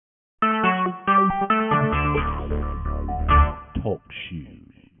Talk Show.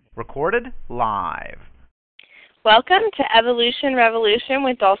 Recorded live. Welcome to Evolution Revolution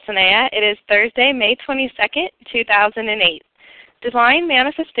with Dulcinea. It is Thursday, May 22nd, 2008. Divine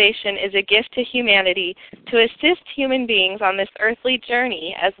manifestation is a gift to humanity to assist human beings on this earthly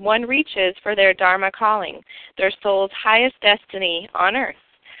journey as one reaches for their Dharma calling, their soul's highest destiny on earth.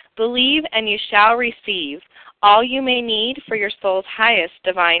 Believe and you shall receive all you may need for your soul's highest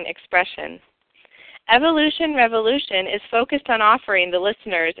divine expression. Evolution Revolution is focused on offering the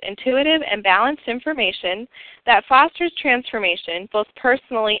listeners intuitive and balanced information that fosters transformation both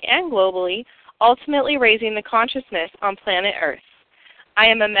personally and globally, ultimately raising the consciousness on planet Earth. I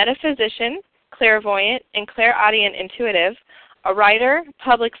am a metaphysician, clairvoyant, and clairaudient intuitive, a writer,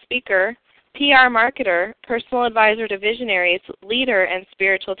 public speaker, PR marketer, personal advisor to visionaries, leader, and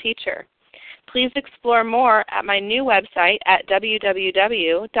spiritual teacher. Please explore more at my new website at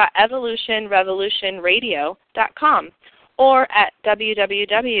www.evolutionrevolutionradio.com or at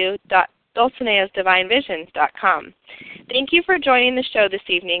www.dulcineasdivinevisions.com. Thank you for joining the show this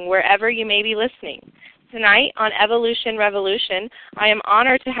evening, wherever you may be listening. Tonight on Evolution Revolution, I am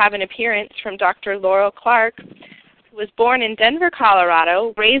honored to have an appearance from Dr. Laurel Clark, who was born in Denver,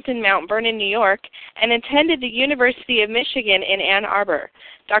 Colorado, raised in Mount Vernon, New York, and attended the University of Michigan in Ann Arbor.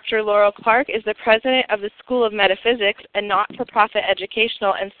 Dr. Laurel Clark is the president of the School of Metaphysics, a not-for-profit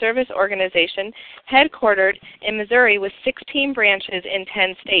educational and service organization headquartered in Missouri with 16 branches in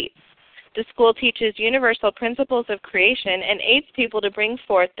 10 states. The school teaches universal principles of creation and aids people to bring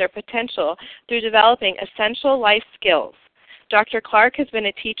forth their potential through developing essential life skills. Dr. Clark has been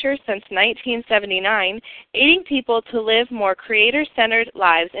a teacher since 1979, aiding people to live more creator-centered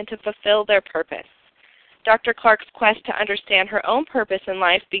lives and to fulfill their purpose. Dr. Clark's quest to understand her own purpose in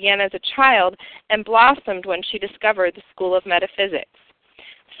life began as a child and blossomed when she discovered the School of Metaphysics.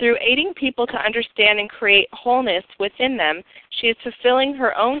 Through aiding people to understand and create wholeness within them, she is fulfilling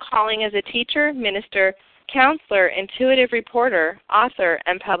her own calling as a teacher, minister, counselor, intuitive reporter, author,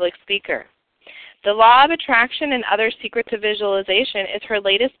 and public speaker. The Law of Attraction and Other Secrets of Visualization is her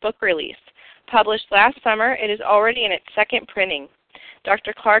latest book release. Published last summer, it is already in its second printing.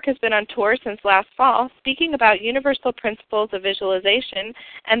 Dr. Clark has been on tour since last fall, speaking about universal principles of visualization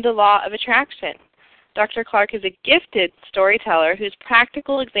and the law of attraction. Dr. Clark is a gifted storyteller whose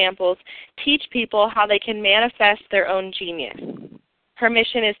practical examples teach people how they can manifest their own genius. Her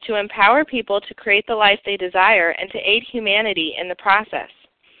mission is to empower people to create the life they desire and to aid humanity in the process.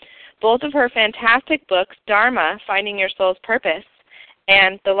 Both of her fantastic books, Dharma, Finding Your Soul's Purpose,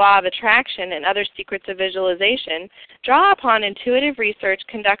 and The Law of Attraction and Other Secrets of Visualization, draw upon intuitive research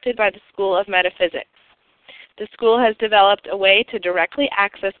conducted by the School of Metaphysics. The school has developed a way to directly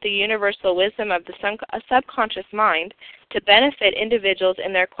access the universal wisdom of the subconscious mind to benefit individuals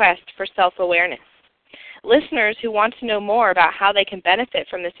in their quest for self-awareness. Listeners who want to know more about how they can benefit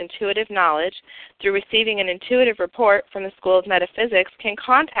from this intuitive knowledge through receiving an intuitive report from the School of Metaphysics can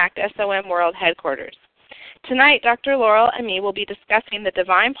contact SOM World Headquarters. Tonight, Dr. Laurel and me will be discussing the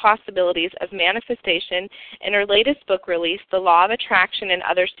divine possibilities of manifestation in her latest book release, The Law of Attraction and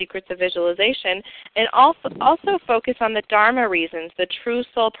Other Secrets of Visualization, and also focus on the Dharma reasons, the true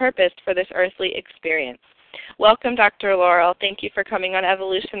soul purpose for this earthly experience. Welcome, Dr. Laurel. Thank you for coming on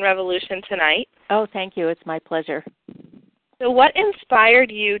Evolution Revolution tonight. Oh, thank you. It's my pleasure. So what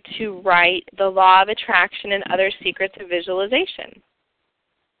inspired you to write The Law of Attraction and Other Secrets of Visualization?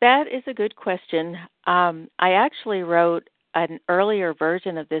 That is a good question. I actually wrote an earlier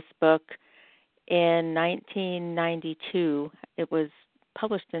version of this book in 1992. It was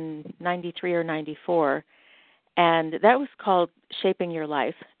published in 93 or 94, and that was called Shaping Your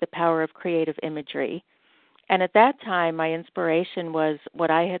Life, The Power of Creative Imagery. And at that time, my inspiration was what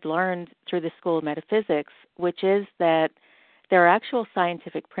I had learned through the School of Metaphysics, which is that there are actual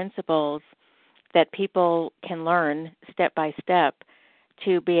scientific principles that people can learn step by step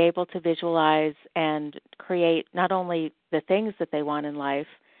to be able to visualize and create not only the things that they want in life,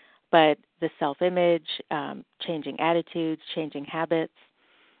 but the self-image, changing attitudes, changing habits.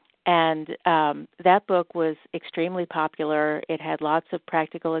 And that book was extremely popular. It had lots of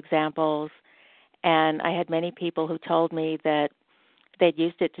practical examples, and I had many people who told me that they'd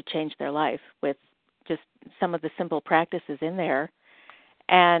used it to change their life with just some of the simple practices in there.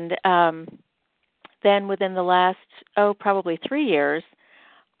 And then within the last, probably 3 years,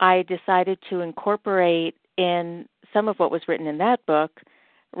 I decided to incorporate in some of what was written in that book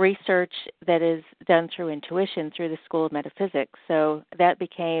research that is done through intuition through the School of Metaphysics. So that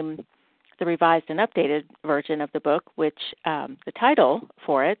became the revised and updated version of the book, which the title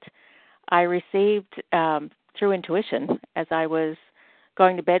for it I received through intuition. As I was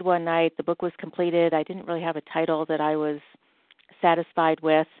going to bed one night, the book was completed. I didn't really have a title that I was satisfied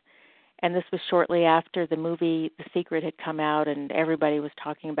with. And this was shortly after the movie The Secret had come out and everybody was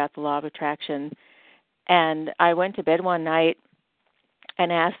talking about the law of attraction. And I went to bed one night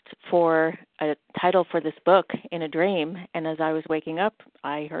and asked for a title for this book in a dream. And as I was waking up,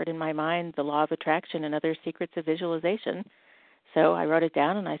 I heard in my mind The Law of Attraction and Other Secrets of Visualization. So I wrote it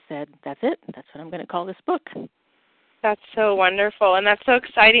down and I said, that's it. That's what I'm going to call this book. That's so wonderful, and that's so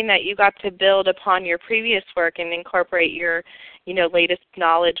exciting that you got to build upon your previous work and incorporate your, latest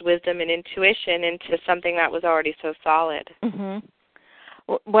knowledge, wisdom, and intuition into something that was already so solid. Mm-hmm.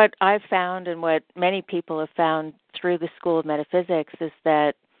 What I've found and what many people have found through the School of Metaphysics is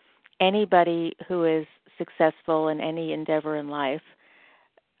that anybody who is successful in any endeavor in life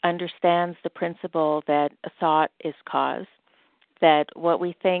understands the principle that a thought is cause, that what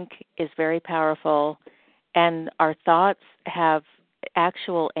we think is very powerful, and our thoughts have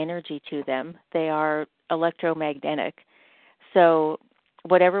actual energy to them. They are electromagnetic. So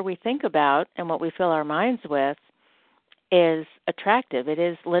whatever we think about and what we fill our minds with is attractive. It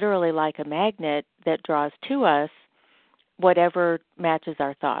is literally like a magnet that draws to us whatever matches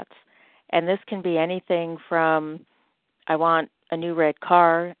our thoughts. And this can be anything from, I want a new red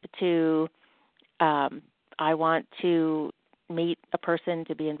car, to I want to meet a person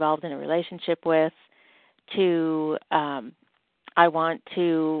to be involved in a relationship with, to I want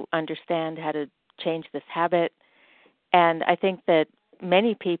to understand how to change this habit. And I think that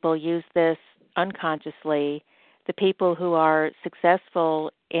many people use this unconsciously. The people who are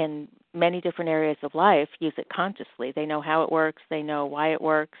successful in many different areas of life use it consciously. They know how it works. They know why it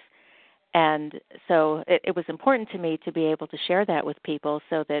works. And so it was important to me to be able to share that with people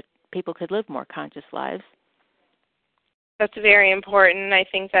so that people could live more conscious lives. That's very important. I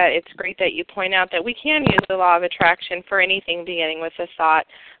think that it's great that you point out that we can use the law of attraction for anything beginning with a thought,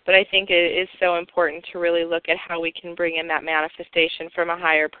 but I think it is so important to really look at how we can bring in that manifestation from a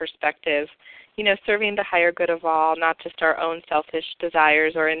higher perspective, serving the higher good of all, not just our own selfish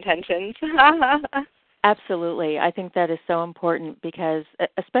desires or intentions. Absolutely. I think that is so important because,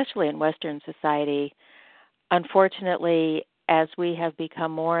 especially in Western society, unfortunately, as we have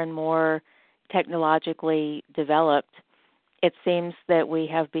become more and more technologically developed, it seems that we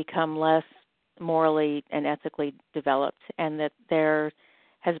have become less morally and ethically developed, and that there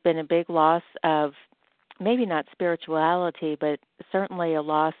has been a big loss of maybe not spirituality, but certainly a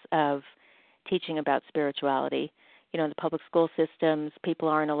loss of teaching about spirituality. In the public school systems, people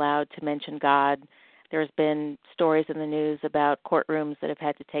aren't allowed to mention God. There's been stories in the news about courtrooms that have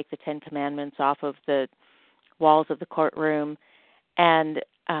had to take the Ten Commandments off of the walls of the courtroom. And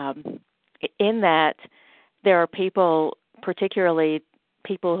in that, there are people, particularly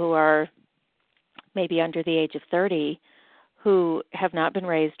people who are maybe under the age of 30, who have not been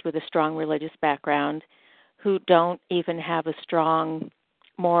raised with a strong religious background, who don't even have a strong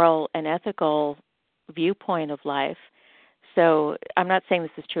moral and ethical viewpoint of life. So I'm not saying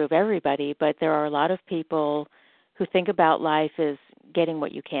this is true of everybody, but there are a lot of people who think about life as getting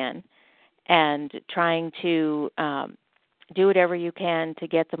what you can and trying to do whatever you can to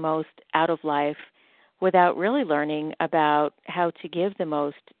get the most out of life without really learning about how to give the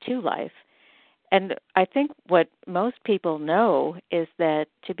most to life. And I think what most people know is that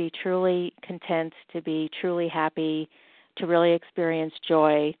to be truly content, to be truly happy, to really experience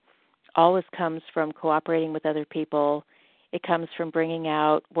joy, always comes from cooperating with other people. It comes from bringing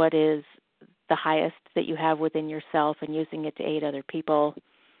out what is the highest that you have within yourself and using it to aid other people.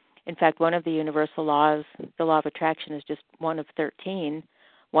 In fact, one of the universal laws, the law of attraction, is just one of 13.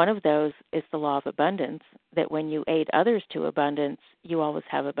 One of those is the law of abundance, that when you aid others to abundance, you always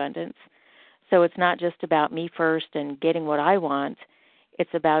have abundance. So it's not just about me first and getting what I want.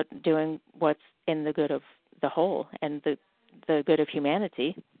 It's about doing what's in the good of the whole and the good of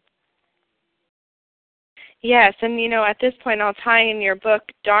humanity. Yes, and at this point I'll tie in your book,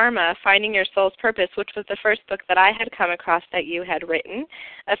 Dharma, Finding Your Soul's Purpose, which was the first book that I had come across that you had written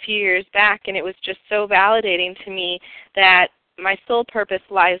a few years back, and it was just so validating to me that my soul purpose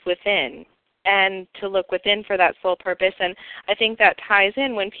lies within, and to look within for that soul purpose. And I think that ties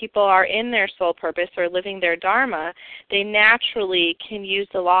in when people are in their soul purpose or living their Dharma, they naturally can use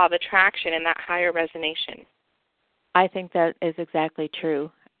the law of attraction in that higher resonation. I think that is exactly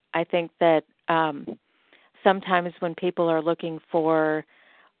true. I think that sometimes when people are looking for,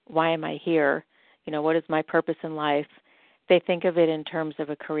 why am I here? What is my purpose in life? They think of it in terms of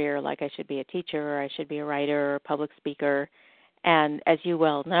a career, like I should be a teacher, or I should be a writer, or a public speaker. And as you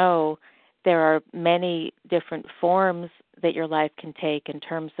well know, there are many different forms that your life can take in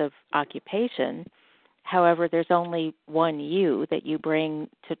terms of occupation. However, there's only one you that you bring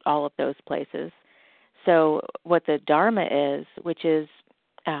to all of those places. So what the Dharma is, which is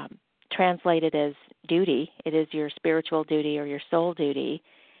translated as duty, it is your spiritual duty or your soul duty.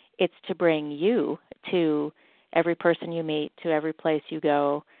 It's to bring you to every person you meet, to every place you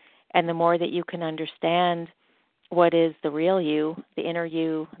go. And the more that you can understand what is the real you, the inner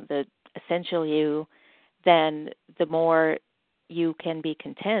you, the essential you, then the more you can be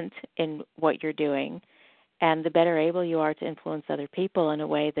content in what you're doing, and the better able you are to influence other people in a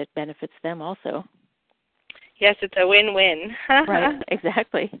way that benefits them also. Yes, it's a win-win. Right,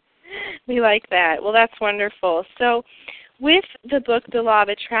 exactly. We like that. Well, that's wonderful. So with the book, The Law of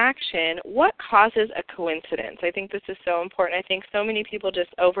Attraction, what causes a coincidence? I think this is so important. I think so many people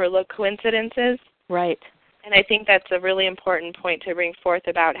just overlook coincidences. Right. And I think that's a really important point to bring forth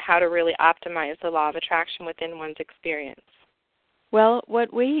about how to really optimize the law of attraction within one's experience. Well,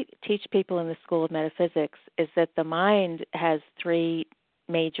 what we teach people in the School of Metaphysics is that the mind has three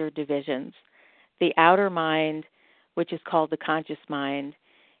major divisions. The outer mind, which is called the conscious mind,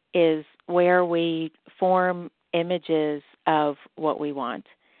 is where we form images of what we want.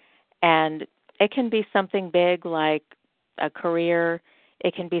 And it can be something big like a career.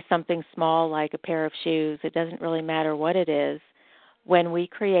 It can be something small like a pair of shoes. It doesn't really matter what it is. When we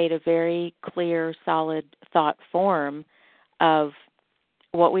create a very clear, solid thought form of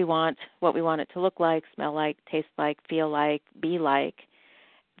what we want it to look like, smell like, taste like, feel like, be like,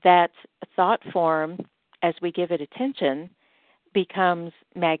 that thought form, as we give it attention, becomes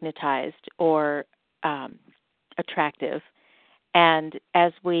magnetized or attractive. And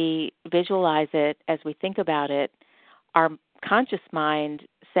as we visualize it, as we think about it, our conscious mind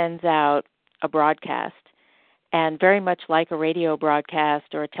sends out a broadcast. And very much like a radio broadcast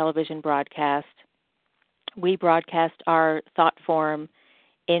or a television broadcast, we broadcast our thought form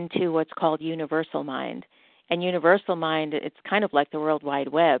into what's called universal mind. And universal mind, it's kind of like the World Wide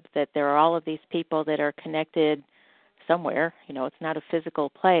Web, that there are all of these people that are connected somewhere. It's not a physical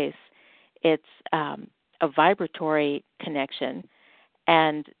place. It's a vibratory connection.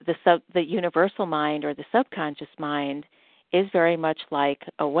 And the universal mind or the subconscious mind is very much like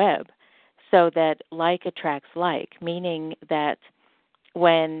a web, so that like attracts like, meaning that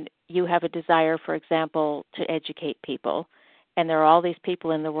when you have a desire, for example, to educate people, and there are all these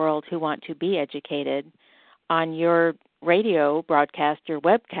people in the world who want to be educated, on your radio broadcast, your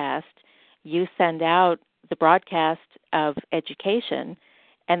webcast, you send out the broadcast of education,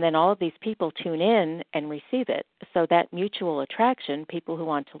 and then all of these people tune in and receive it. So that mutual attraction, people who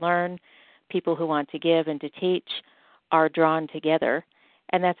want to learn, people who want to give and to teach, are drawn together.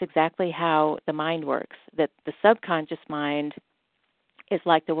 And that's exactly how the mind works, that the subconscious mind is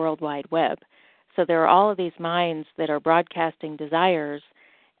like the World Wide Web. So there are all of these minds that are broadcasting desires,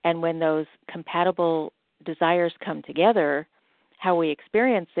 and when those compatible desires come together, how we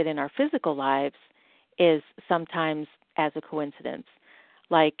experience it in our physical lives is sometimes as a coincidence.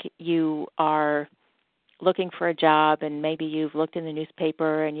 Like you are looking for a job, and maybe you've looked in the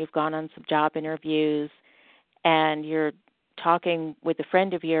newspaper and you've gone on some job interviews, and you're talking with a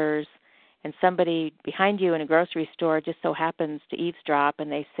friend of yours, and somebody behind you in a grocery store just so happens to eavesdrop,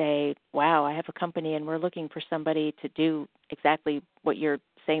 and they say, wow, I have a company and we're looking for somebody to do exactly what you're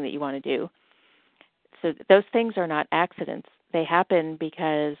saying that you want to do. So those things are not accidents. They happen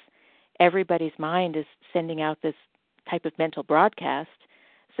because everybody's mind is sending out this type of mental broadcast.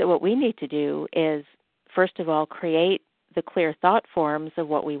 So what we need to do is, first of all, create the clear thought forms of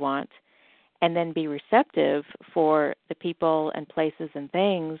what we want, and then be receptive for the people and places and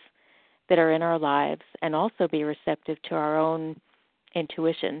things that are in our lives, and also be receptive to our own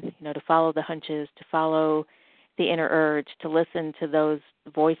intuition, to follow the hunches, to follow the inner urge, to listen to those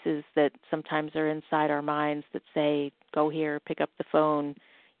voices that sometimes are inside our minds that say, go here, pick up the phone,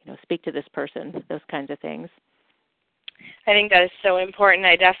 speak to this person, those kinds of things. I think that is so important.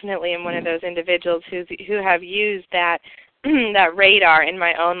 I definitely am one of those individuals who have used that that radar in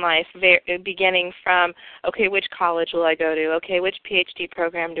my own life, beginning from, okay, which college will I go to? Okay, which PhD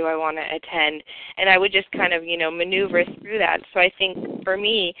program do I want to attend? And I would just kind of, maneuver through that. So I think for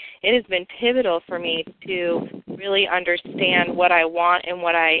me, it has been pivotal for me to really understand what I want and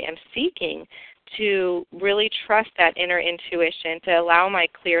what I am seeking, to really trust that inner intuition, to allow my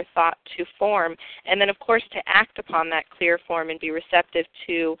clear thought to form, and then, of course, to act upon that clear form and be receptive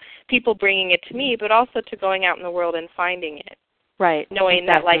to people bringing it to me, but also to going out in the world and finding it. Right. Knowing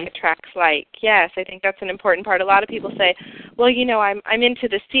exactly. that like attracts like. Yes, I think that's an important part. A lot of people say, well, I'm into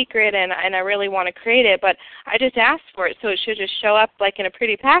The Secret and I really want to create it, but I just asked for it, so it should just show up like in a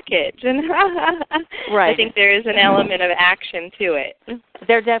pretty package. And right. I think there is an element of action to it.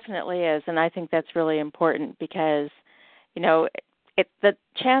 There definitely is, and I think that's really important because, the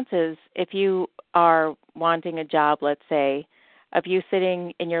chances, if you are wanting a job, let's say, of you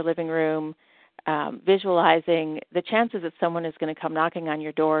sitting in your living room, visualizing, the chances that someone is going to come knocking on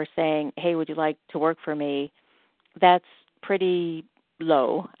your door saying, hey, would you like to work for me, that's pretty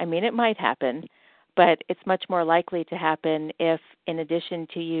low. I mean, it might happen, but it's much more likely to happen if, in addition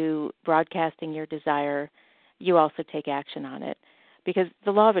to you broadcasting your desire, you also take action on it. Because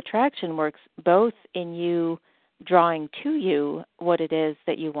the law of attraction works both in you drawing to you what it is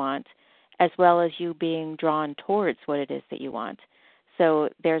that you want, as well as you being drawn towards what it is that you want. So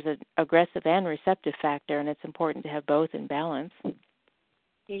there's an aggressive and receptive factor, and it's important to have both in balance.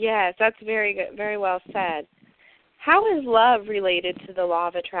 Yes, that's very good, very well said. How is love related to the law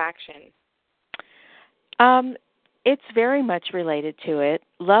of attraction? It's very much related to it.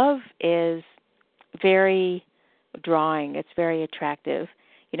 Love is very drawing. It's very attractive.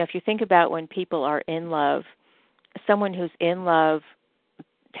 You know, if you think about when people are in love, someone who's in love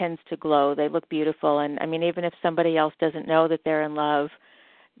tends to glow. They look beautiful. And, I mean, even if somebody else doesn't know that they're in love,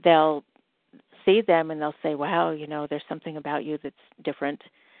 they'll see them and they'll say, wow, you know, there's something about you that's different.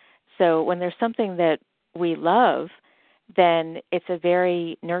 So when there's something that we love, then it's a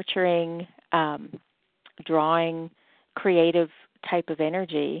very nurturing, drawing, creative type of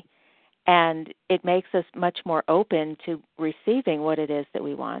energy, and it makes us much more open to receiving what it is that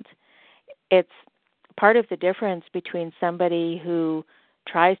we want. It's part of the difference between somebody who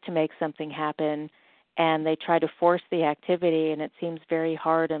tries to make something happen and they try to force the activity and it seems very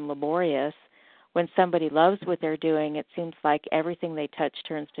hard and laborious. When somebody loves what they're doing, it seems like everything they touch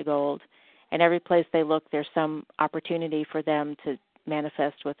turns to gold, and every place they look, there's some opportunity for them to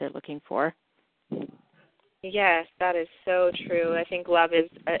manifest what they're looking for. Yes, that is so true. I think love is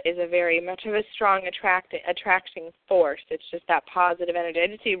a very much of a strong attracting force. It's just that positive energy. I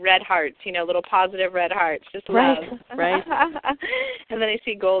just see red hearts, you know, little positive red hearts, just love. Right. And then I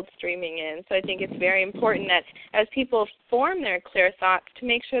see gold streaming in. So I think it's very important that as people form their clear thoughts, to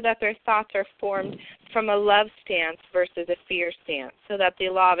make sure that their thoughts are formed from a love stance versus a fear stance, so that the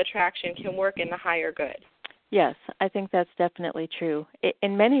law of attraction can work in the higher good. Yes, I think that's definitely true.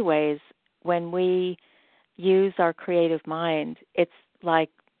 In many ways, when we use our creative mind, it's like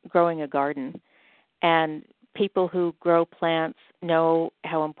growing a garden. And people who grow plants know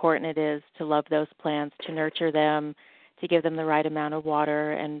how important it is to love those plants, to nurture them, to give them the right amount of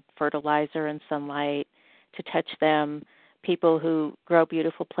water and fertilizer and sunlight, to touch them. People who grow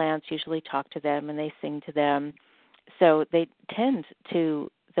beautiful plants usually talk to them and they sing to them. So they tend to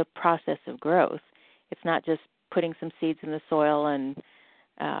the process of growth. It's not just putting some seeds in the soil and,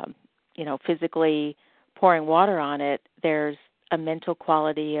 physically pouring water on it. There's a mental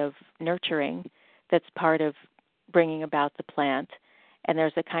quality of nurturing that's part of bringing about the plant. And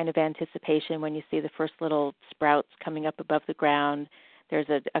there's a kind of anticipation when you see the first little sprouts coming up above the ground. There's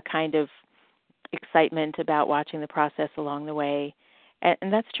a kind of excitement about watching the process along the way.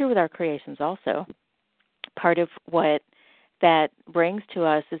 And that's true with our creations also. Part of what that brings to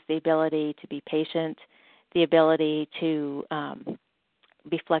us is the ability to be patient, the ability to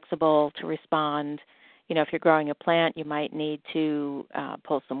be flexible, to respond. You know, if you're growing a plant, you might need to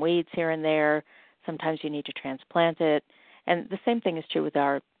pull some weeds here and there. Sometimes you need to transplant it. And the same thing is true with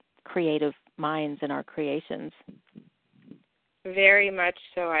our creative minds and our creations. Very much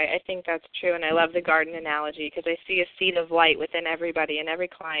so. I think that's true, and I love the garden analogy because I see a seed of light within everybody and every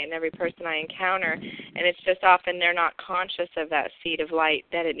client, every person I encounter, and it's just often they're not conscious of that seed of light,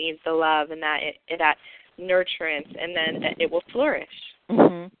 that it needs the love and that nurturance, and then it will flourish.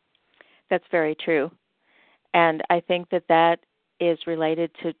 Mm-hmm. That's very true. And I think that is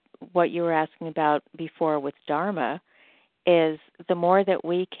related to what you were asking about before with Dharma, is the more that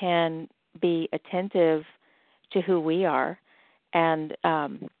we can be attentive to who we are. And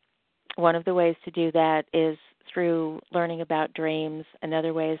one of the ways to do that is through learning about dreams.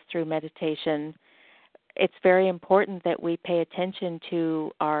 Another way is through meditation. It's very important that we pay attention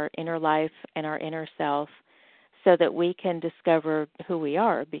to our inner life and our inner self so that we can discover who we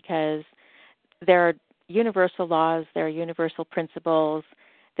are, because there are universal laws, there are universal principles,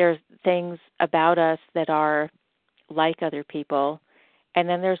 there's things about us that are like other people, and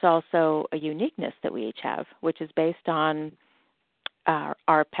then there's also a uniqueness that we each have, which is based on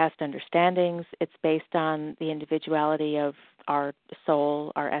our past understandings. It's based on the individuality of our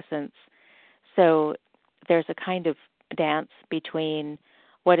soul, our essence. So there's a kind of dance between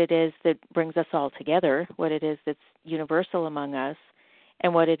what it is that brings us all together, what it is that's universal among us,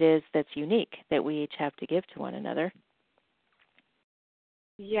 and what it is that's unique that we each have to give to one another.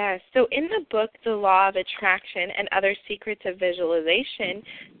 Yes. So in the book, The Law of Attraction and Other Secrets of Visualization,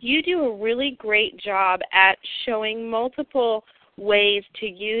 you do a really great job at showing multiple ways to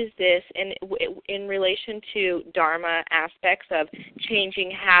use this in relation to Dharma aspects of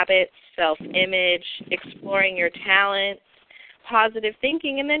changing habits, self-image, exploring your talents, positive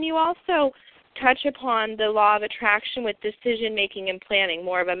thinking, and then you also touch upon the law of attraction with decision-making and planning,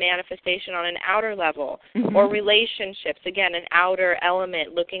 more of a manifestation on an outer level, or relationships, again, an outer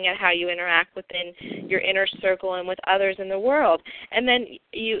element, looking at how you interact within your inner circle and with others in the world. And then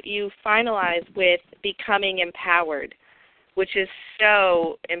you finalize with becoming empowered, which is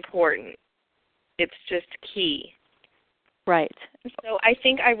so important. It's just key. Right. So I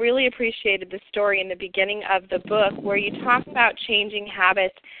think I really appreciated the story in the beginning of the book where you talk about changing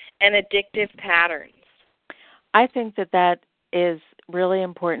habits and addictive patterns. I think that is really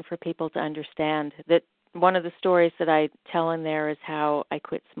important for people to understand. That one of the stories that I tell in there is how I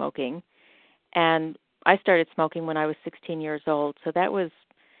quit smoking. And I started smoking when I was 16 years old, so that was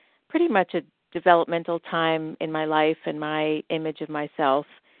pretty much a developmental time in my life and my image of myself.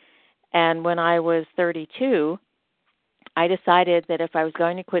 And when I was 32, I decided that if I was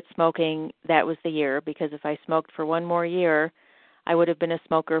going to quit smoking, that was the year, because if I smoked for one more year, I would have been a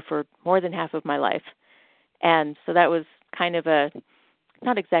smoker for more than half of my life. And so that was kind of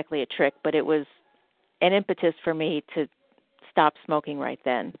not exactly a trick, but it was an impetus for me to stop smoking right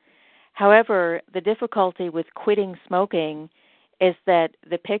then. However, the difficulty with quitting smoking is that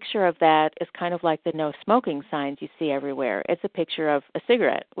the picture of that is kind of like the no smoking signs you see everywhere. It's a picture of a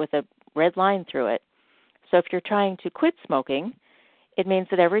cigarette with a red line through it. So if you're trying to quit smoking, it means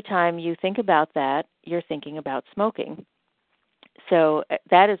that every time you think about that, you're thinking about smoking. So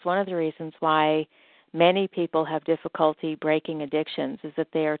that is one of the reasons why many people have difficulty breaking addictions, is that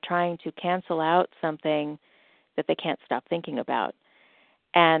they are trying to cancel out something that they can't stop thinking about.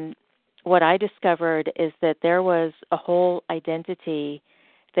 And what I discovered is that there was a whole identity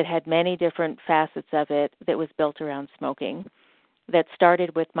that had many different facets of it that was built around smoking, that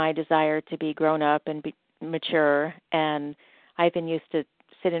started with my desire to be grown up and be mature. And I even used to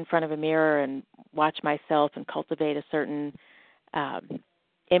sit in front of a mirror and watch myself and cultivate a certain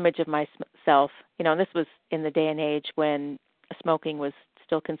image of myself. And this was in the day and age when smoking was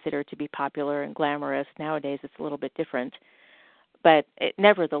still considered to be popular and glamorous. Nowadays it's a little bit different. But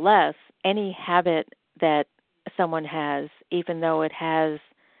nevertheless, any habit that someone has, even though it has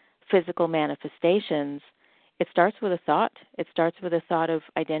physical manifestations, it starts with a thought. It starts with a thought of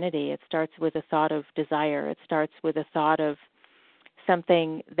identity. It starts with a thought of desire. It starts with a thought of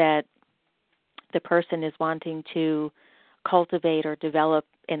something that the person is wanting to cultivate or develop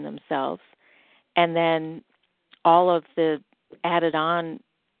in themselves. And then all of the added on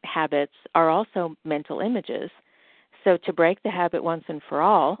habits are also mental images. So to break the habit once and for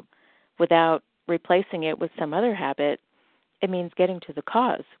all without replacing it with some other habit, it means getting to the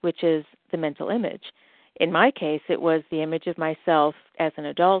cause, which is the mental image. In my case, it was the image of myself as an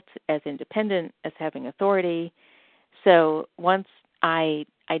adult, as independent, as having authority. So once I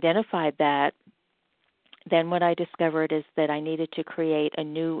identified that, then what I discovered is that I needed to create a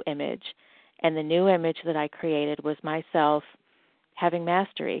new image. And the new image that I created was myself having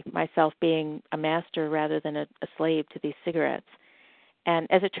mastery, myself being a master rather than a slave to these cigarettes. And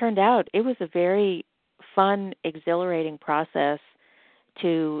as it turned out, it was a very fun, exhilarating process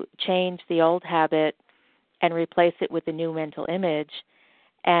to change the old habit and replace it with a new mental image.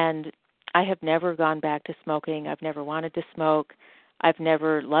 And I have never gone back to smoking. I've never wanted to smoke. I've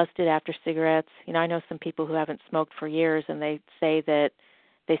never lusted after cigarettes. I know some people who haven't smoked for years and they say that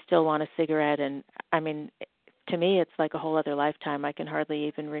they still want a cigarette. And I mean, to me, it's like a whole other lifetime. I can hardly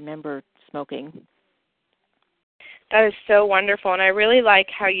even remember smoking. That is so wonderful, and I really like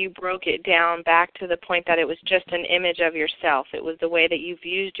how you broke it down back to the point that it was just an image of yourself. It was the way that you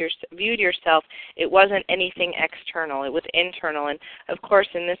viewed yourself. It wasn't anything external. It was internal. And of course,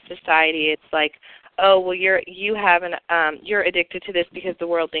 in this society, it's like, oh, well, you're addicted to this because the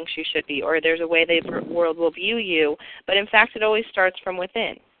world thinks you should be, or there's a way the world will view you. But in fact, it always starts from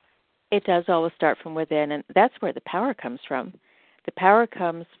within. It does always start from within, and that's where the power comes from. The power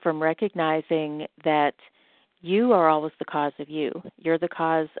comes from recognizing that you are always the cause of you. You're the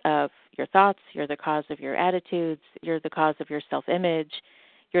cause of your thoughts. You're the cause of your attitudes. You're the cause of your self-image.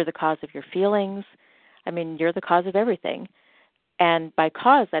 You're the cause of your feelings. I mean, you're the cause of everything. And by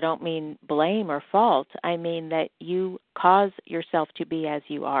cause, I don't mean blame or fault. I mean that you cause yourself to be as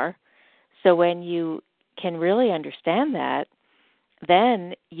you are. So when you can really understand that,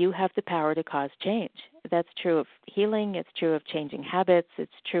 then you have the power to cause change. That's true of healing. It's true of changing habits.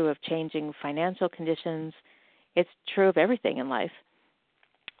 It's true of changing financial conditions. It's true of everything in life.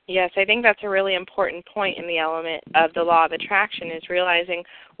 Yes, I think that's a really important point in the element of the law of attraction, is realizing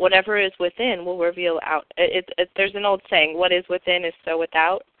whatever is within will reveal out. There's an old saying, what is within is so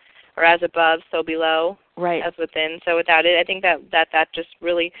without, or as above, so below. Right. As within, so without it. I think that just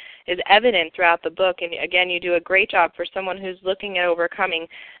really is evident throughout the book. And again, you do a great job for someone who's looking at overcoming,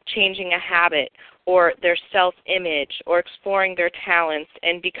 changing a habit, or their self-image, or exploring their talents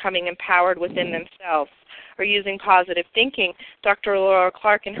and becoming empowered within themselves, or using positive thinking. Dr. Laura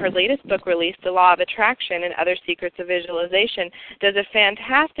Clark, in her latest book released, The Law of Attraction and Other Secrets of Visualization, does a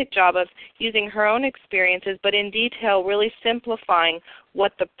fantastic job of using her own experiences, but in detail really simplifying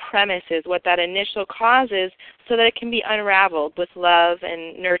what the premise is, what that initial cause is, so that it can be unraveled with love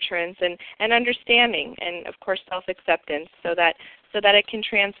and nurturance and understanding, and of course self-acceptance, so that it can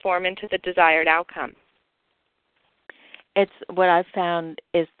transform into the desired outcome. It's what I've found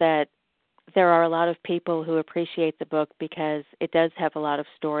is that there are a lot of people who appreciate the book because it does have a lot of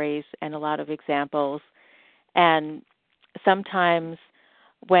stories and a lot of examples. And sometimes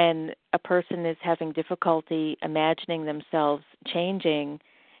when a person is having difficulty imagining themselves changing,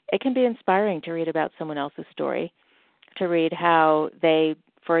 it can be inspiring to read about someone else's story, to read how they,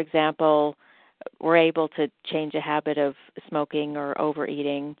 for example, were able to change a habit of smoking or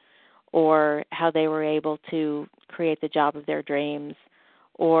overeating, or how they were able to create the job of their dreams,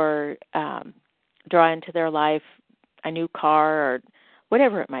 or draw into their life a new car, or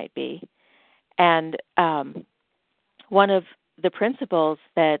whatever it might be. And one of the principles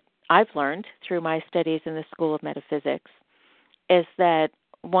that I've learned through my studies in the School of Metaphysics is that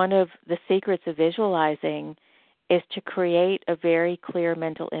one of the secrets of visualizing is to create a very clear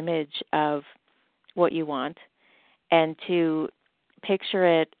mental image of what you want and to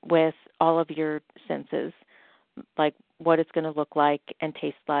picture it with all of your senses, like what it's going to look like and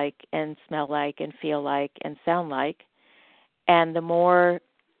taste like and smell like and feel like and sound like. And the more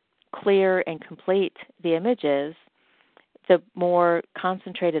clear and complete the image is, the more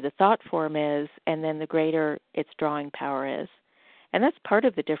concentrated the thought form is, and then the greater its drawing power is. And that's part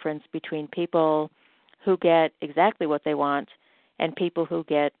of the difference between people who get exactly what they want and people who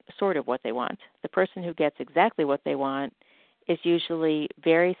get sort of what they want. The person who gets exactly what they want is usually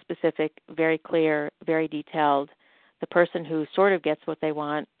very specific, very clear, very detailed. The person who sort of gets what they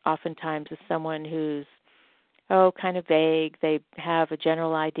want oftentimes is someone who's, kind of vague. They have a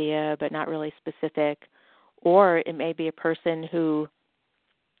general idea but not really specific. Or it may be a person who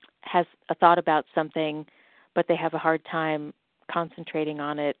has a thought about something, but they have a hard time concentrating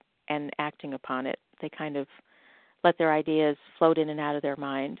on it and acting upon it. They kind of let their ideas float in and out of their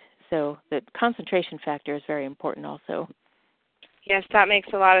mind. So the concentration factor is very important also. Yes, that makes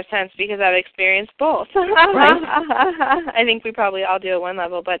a lot of sense because I've experienced both. Right. I think we probably all do at one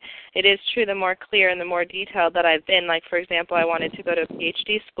level, but it is true the more clear and the more detailed that I've been. Like, for example, I wanted to go to a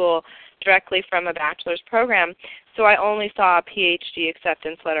PhD school directly from a bachelor's program, so I only saw a PhD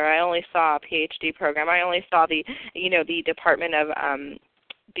acceptance letter. I only saw a PhD program. I only saw the Department of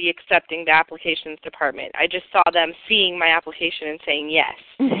the accepting the applications department. I just saw them seeing my application and saying yes.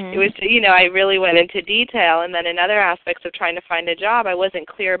 Mm-hmm. It was, I really went into detail. And then in other aspects of trying to find a job, I wasn't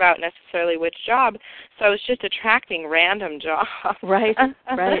clear about necessarily which job, so I was just attracting random jobs. Right,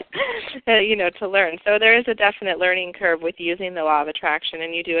 right. To learn. So there is a definite learning curve with using the law of attraction,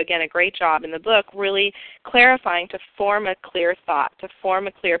 and you do, again, a great job in the book really clarifying to form a clear thought, to form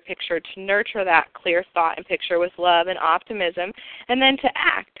a clear picture, to nurture that clear thought and picture with love and optimism, and then to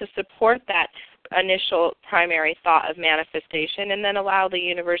act to support that initial primary thought of manifestation, and then allow the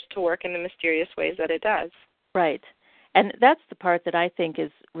universe to work in the mysterious ways that it does. Right. And that's the part that I think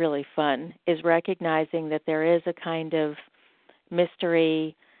is really fun, is recognizing that there is a kind of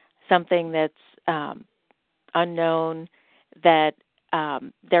mystery, something that's unknown, that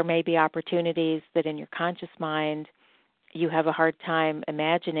there may be opportunities that in your conscious mind you have a hard time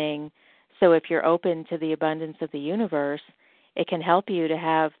imagining. So if you're open to the abundance of the universe, it can help you to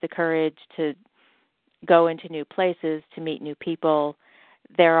have the courage to go into new places, to meet new people.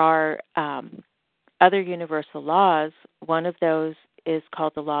 There are other universal laws. One of those is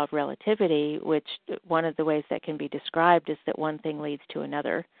called the law of relativity, which one of the ways that can be described is that one thing leads to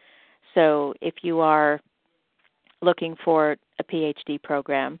another. So if you are looking for a PhD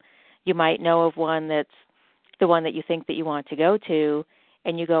program, you might know of one that's the one that you think that you want to go to,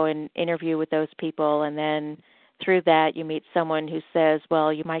 and you go and interview with those people, and then through that you meet someone who says,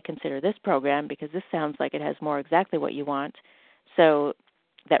 well, you might consider this program because this sounds like it has more exactly what you want. So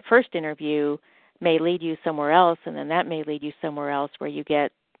that first interview may lead you somewhere else, and then that may lead you somewhere else where you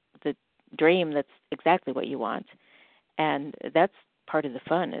get the dream that's exactly what you want. And that's part of the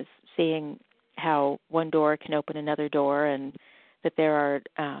fun, is seeing how one door can open another door, and that there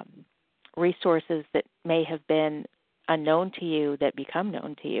are resources that may have been unknown to you that become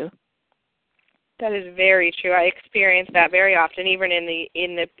known to you. That is very true. I experience that very often. Even in the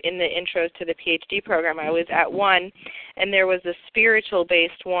intros to the PhD program, I was at one, and there was a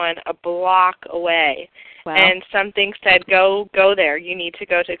spiritual-based one a block away. Wow. And something said, go there. You need to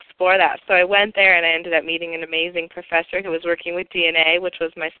go to explore that. So I went there, and I ended up meeting an amazing professor who was working with DNA, which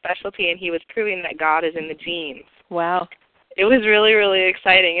was my specialty, and he was proving that God is in the genes. Wow. It was really, really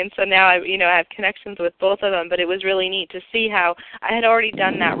exciting, and so now I have connections with both of them. But it was really neat to see how I had already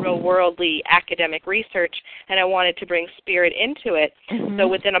done that real worldly academic research, and I wanted to bring spirit into it. Mm-hmm. So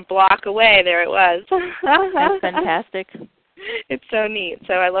within a block away, there it was. That's fantastic. It's so neat.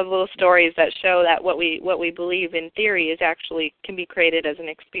 So I love little stories that show that what we believe in theory is actually can be created as an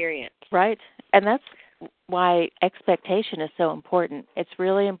experience. Right, and that's why expectation is so important. It's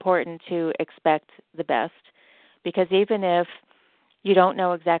really important to expect the best. Because even if you don't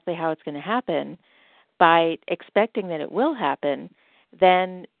know exactly how it's going to happen, by expecting that it will happen,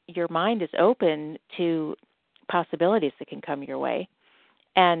 then your mind is open to possibilities that can come your way.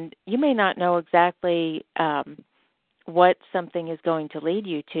 And you may not know exactly what something is going to lead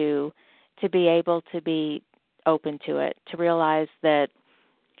you to be able to be open to it, to realize that,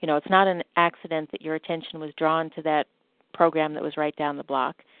 it's not an accident that your attention was drawn to that program that was right down the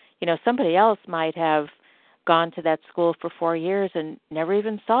block. Somebody else might have gone to that school for 4 years and never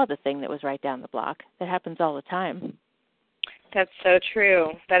even saw the thing that was right down the block. That happens all the time. That's so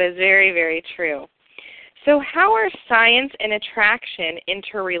true. That is very, very true. So how are science and attraction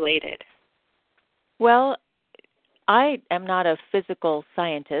interrelated? Well, I am not a physical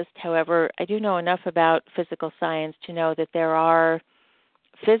scientist. However, I do know enough about physical science to know that there are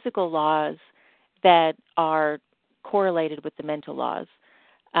physical laws that are correlated with the mental laws.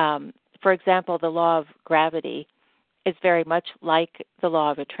 For example, the law of gravity is very much like the law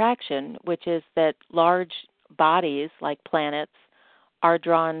of attraction, which is that large bodies, like planets, are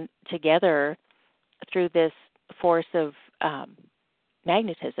drawn together through this force of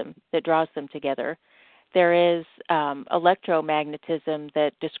magnetism that draws them together. There is electromagnetism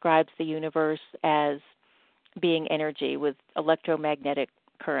that describes the universe as being energy with electromagnetic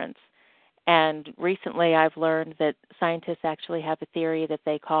currents. And recently I've learned that scientists actually have a theory that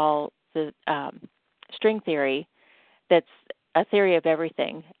they call the string theory, that's a theory of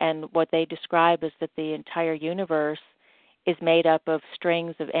everything. And what they describe is that the entire universe is made up of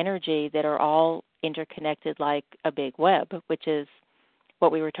strings of energy that are all interconnected like a big web, which is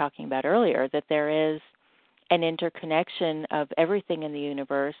what we were talking about earlier, that there is an interconnection of everything in the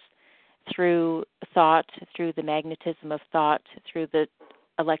universe through thought, through the magnetism of thought, through the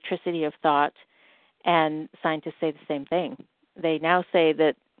electricity of thought, and scientists say the same thing. They now say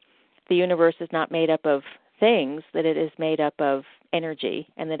that the universe is not made up of things, that it is made up of energy,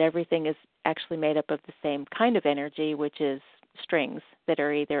 and that everything is actually made up of the same kind of energy, which is strings that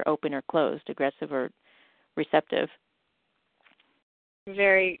are either open or closed, aggressive or receptive.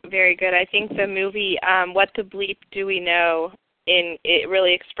 Very, very good. I think the movie What the Bleep Do We Know, it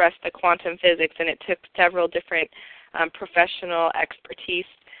really expressed the quantum physics, and it took several different professional expertise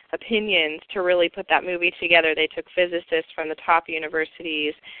opinions to really put that movie together. They took physicists from the top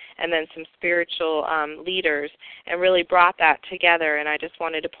universities and then some spiritual leaders and really brought that together. And I just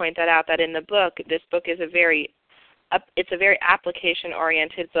wanted to point that out, that in the book, this book is a very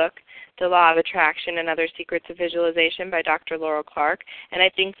application-oriented book, The Law of Attraction and Other Secrets of Visualization by Dr. Laurel Clark. And I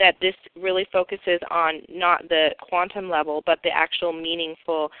think that this really focuses on not the quantum level, but the actual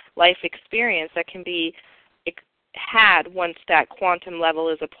meaningful life experience that can be had once that quantum level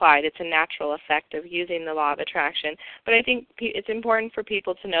is applied. It's a natural effect of using the law of attraction. But I think it's important for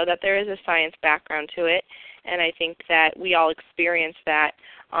people to know that there is a science background to it, and I think that we all experience that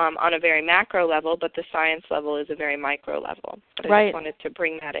on a very macro level, but the science level is a very micro level. But I just wanted to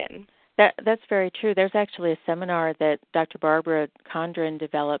bring that in. That's very true. There's actually a seminar that Dr. Barbara Condren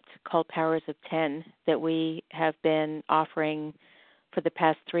developed called Powers of 10 that we have been offering for the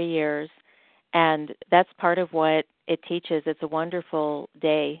past 3 years. And that's part of what it teaches. It's a wonderful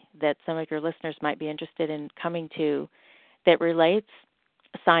day that some of your listeners might be interested in coming to that relates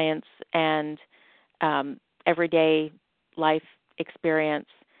science and everyday life experience.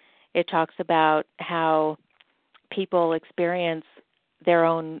 It talks about how people experience their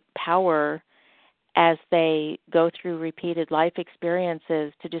own power as they go through repeated life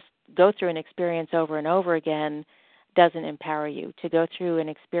experiences. To just go through an experience over and over again doesn't empower you. To go through an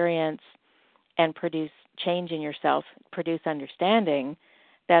experience and produce change in yourself, produce understanding,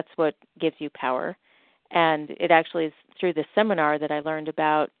 that's what gives you power. And it actually is through this seminar that I learned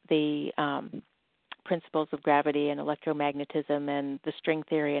about the principles of gravity and electromagnetism and the string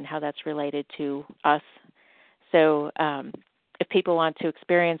theory and how that's related to us. So if people want to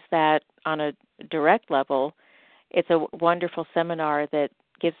experience that on a direct level, it's a wonderful seminar that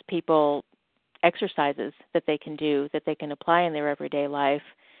gives people exercises that they can do, that they can apply in their everyday life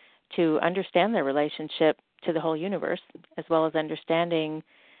to understand their relationship to the whole universe, as well as understanding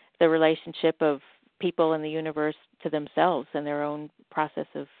the relationship of people in the universe to themselves and their own process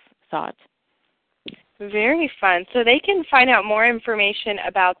of thought. Very fun. So they can find out more information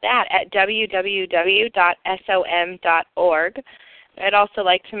about that at www.som.org. I'd also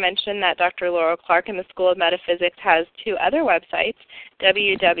like to mention that Dr. Laurel Clark in the School of Metaphysics has two other websites,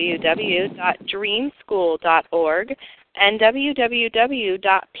 www.dreamschool.org and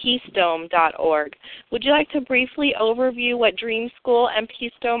www.peacedome.org. Would you like to briefly overview what Dream School and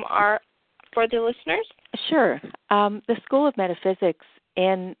Peace Dome are for the listeners? Sure. The School of Metaphysics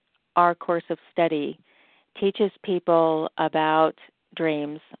in our course of study teaches people about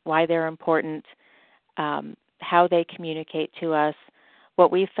dreams, why they're important, how they communicate to us.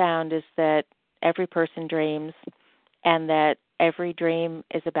 What we've found is that every person dreams and that every dream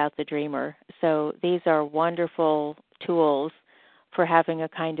is about the dreamer. So these are wonderful tools for having a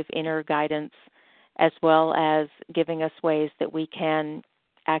kind of inner guidance, as well as giving us ways that we can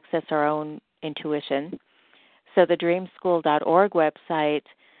access our own intuition. So the dreamschool.org website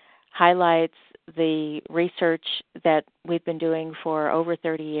highlights the research that we've been doing for over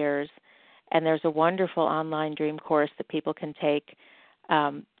 30 years, and there's a wonderful online dream course that people can take.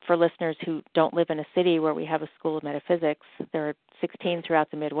 For listeners who don't live in a city where we have a School of Metaphysics, there are 16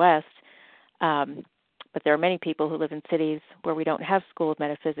 throughout the Midwest, but there are many people who live in cities where we don't have School of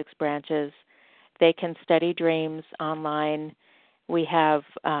Metaphysics branches. They can study dreams online. We have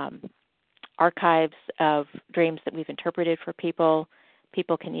archives of dreams that we've interpreted for people.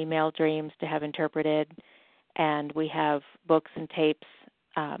 People can email dreams to have interpreted, and we have books and tapes.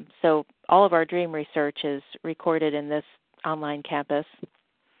 So all of our dream research is recorded in this online campus.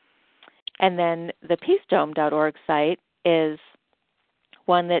 And then the peacedome.org site is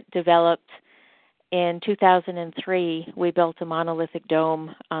one that developed in 2003. We built a monolithic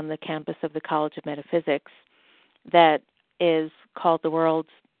dome on the campus of the College of Metaphysics that is called the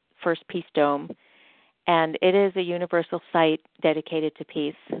world's first Peace Dome, and it is a universal site dedicated to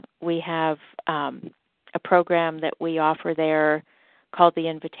peace. We have a program that we offer there called The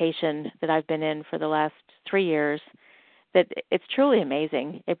Invitation that I've been in for the last 3 years. That it's truly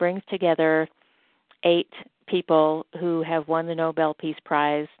amazing. It brings together 8 people who have won the Nobel Peace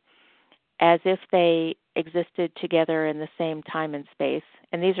Prize as if they existed together in the same time and space.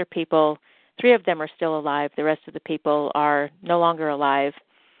 And these are people, 3 of them are still alive. The rest of the people are no longer alive.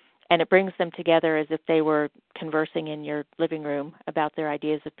 And it brings them together as if they were conversing in your living room about their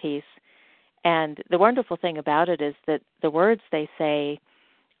ideas of peace. And the wonderful thing about it is that the words they say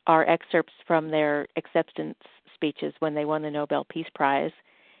are excerpts from their acceptance speeches when they won the Nobel Peace Prize,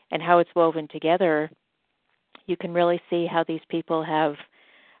 and how it's woven together. You can really see how these people have,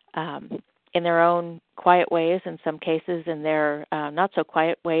 in their own quiet ways in some cases, in their not so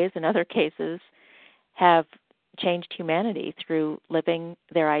quiet ways in other cases, have changed humanity through living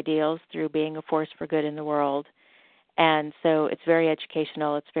their ideals, through being a force for good in the world. And so it's very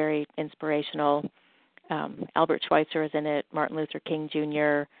educational, it's very inspirational. Albert Schweitzer is in it, Martin Luther King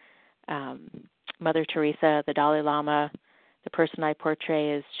Jr., Mother Teresa, the Dalai Lama. The person I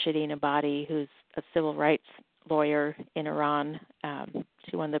portray is Shireen Ebadi, who's a civil rights lawyer in Iran.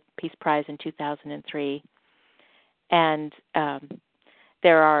 She won the Peace Prize in 2003. And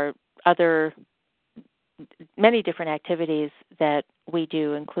there are many different activities that we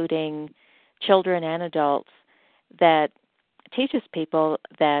do, including children and adults, that teaches people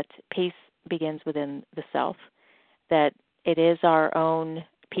that peace begins within the self, that it is our own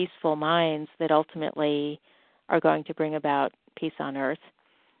peaceful minds that ultimately are going to bring about peace on earth.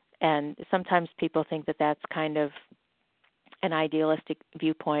 And sometimes people think that that's kind of an idealistic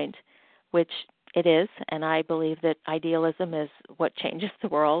viewpoint, which it is, and I believe that idealism is what changes the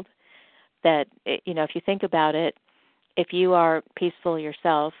world. That, if you think about it, if you are peaceful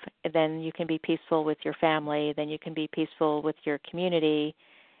yourself, then you can be peaceful with your family, then you can be peaceful with your community,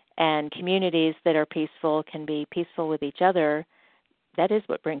 and communities that are peaceful can be peaceful with each other. That is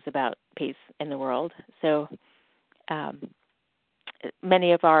what brings about peace in the world. So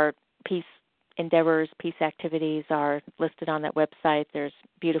many of our peace endeavors, peace activities are listed on that website. There's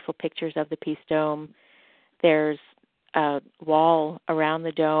beautiful pictures of the Peace Dome. There's a wall around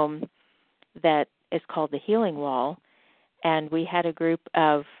the dome that is called the Healing Wall, and we had a group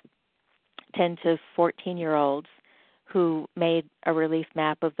of 10 to 14-year-olds who made a relief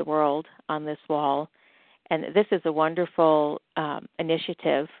map of the world on this wall. And this is a wonderful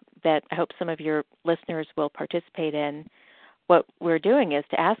initiative that I hope some of your listeners will participate in. What we're doing is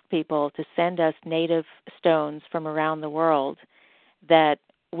to ask people to send us native stones from around the world that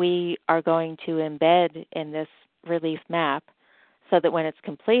we are going to embed in this relief map, so that when it's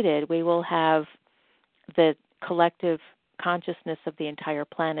completed, we will have the collective consciousness of the entire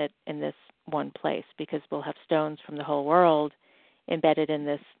planet in this one place, because we'll have stones from the whole world embedded in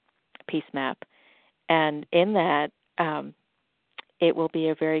this peace map. And in that, it will be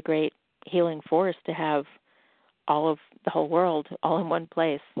a very great healing force to have all of the whole world all in one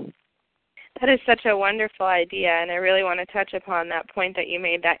place. That is such a wonderful idea, and I really want to touch upon that point that you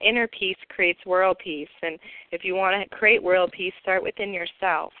made, that inner peace creates world peace. And if you want to create world peace, start within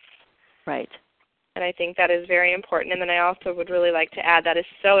yourself. Right. And I think that is very important. And then I also would really like to add that is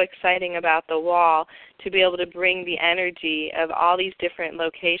so exciting about the wall, to be able to bring the energy of all these different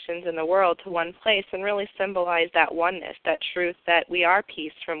locations in the world to one place and really symbolize that oneness, that truth that we are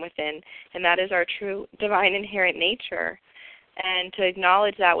peace from within, and that is our true divine inherent nature. And to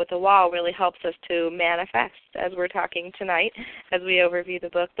acknowledge that with the wall really helps us to manifest, as we're talking tonight, as we overview the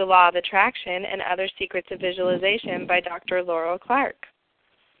book, The Law of Attraction and Other Secrets of Visualization by Dr. Laurel Clark.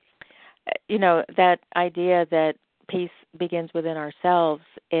 You know, that idea that peace begins within ourselves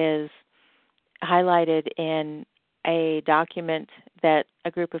is highlighted in a document that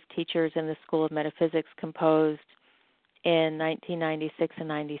a group of teachers in the School of Metaphysics composed in 1996 and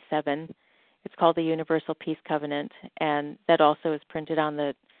 97. It's called the Universal Peace Covenant, and that also is printed on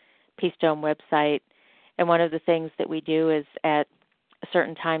the Peace Dome website. And one of the things that we do is at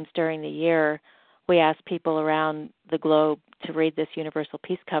certain times during the year, we ask people around the globe to read this Universal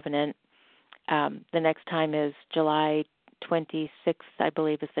Peace Covenant. The next time is July 26th, I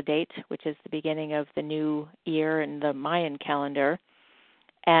believe is the date, which is the beginning of the new year in the Mayan calendar.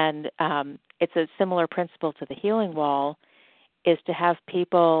 And it's a similar principle to the healing wall, is to have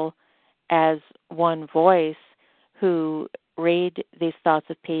people as one voice who read these thoughts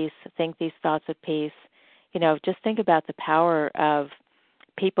of peace, think these thoughts of peace. You know, just think about the power of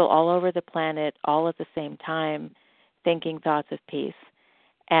people all over the planet all at the same time thinking thoughts of peace.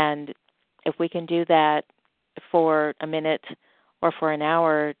 And if we can do that for a minute or for an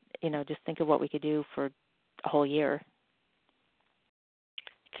hour, you know, just think of what we could do for a whole year.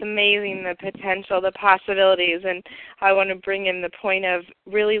 It's amazing, the potential, the possibilities, and I want to bring in the point of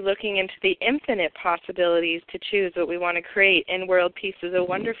really looking into the infinite possibilities to choose what we want to create, and world peace is a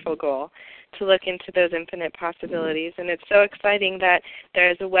wonderful goal, to look into those infinite possibilities. And it's so exciting that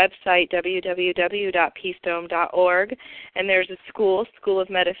there's a website, www.peacedome.org, and there's a School of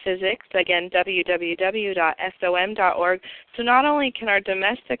Metaphysics, again, www.som.org. So not only can our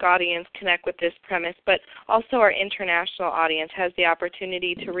domestic audience connect with this premise, but also our international audience has the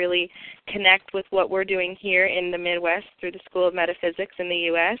opportunity to really connect with what we're doing here in the Midwest through the School of Metaphysics in the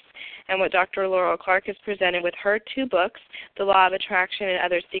U.S., and what Dr. Laurel Clark has presented with her two books, The Law of Attraction and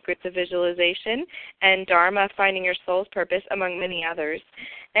Other Secrets of Visualization, and Dharma, Finding Your Soul's Purpose, among many others.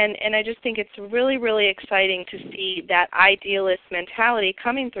 And I just think it's really, really exciting to see that idealist mentality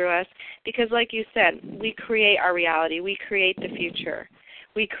coming through us, because like you said, we create our reality, we create the future.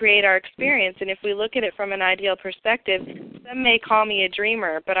 We create our experience, and if we look at it from an ideal perspective, some may call me a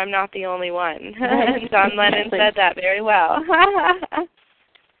dreamer, but I'm not the only one. John Lennon said that very well.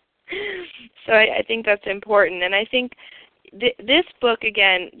 So I think that's important, and I think this book,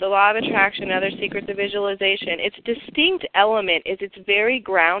 again, The Law of Attraction and Other Secrets of Visualization, its distinct element is it's very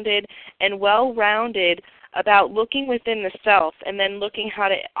grounded and well-rounded about looking within the self and then looking how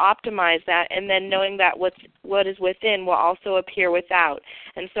to optimize that, and then knowing that what is within will also appear without.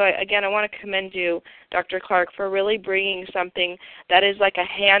 And so, again, I want to commend you, Dr. Clark, for really bringing something that is like a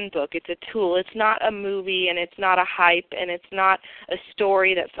handbook. It's a tool. It's not a movie, and it's not a hype, and it's not a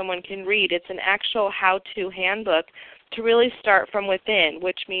story that someone can read. It's an actual how-to handbook to really start from within,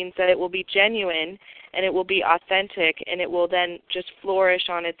 which means that it will be genuine and it will be authentic, and it will then just flourish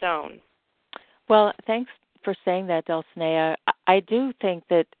on its own. Well, thanks for saying that, Dulcinea. I do think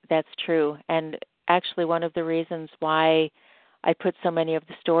that that's true, and actually one of the reasons why I put so many of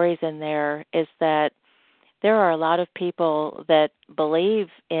the stories in there is that there are a lot of people that believe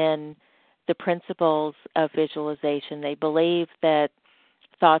in the principles of visualization. They believe that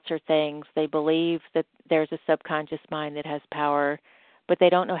thoughts are things. They believe that there's a subconscious mind that has power, but they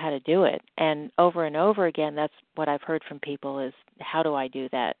don't know how to do it. And over again, that's what I've heard from people is, how do I do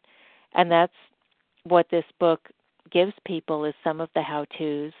that? And that's what this book gives people, is some of the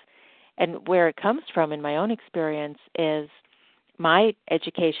how-tos. And where it comes from in my own experience is my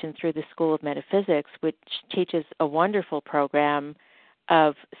education through the School of Metaphysics, which teaches a wonderful program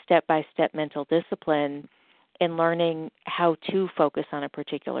of step-by-step mental discipline in learning how to focus on a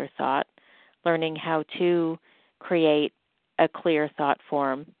particular thought, learning how to create a clear thought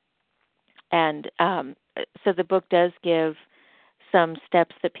form. And so the book does give some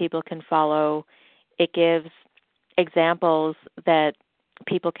steps that people can follow. It gives examples that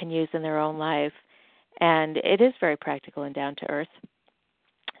people can use in their own life, and it is very practical and down to earth.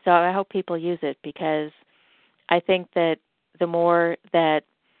 So I hope people use it, because I think that the more that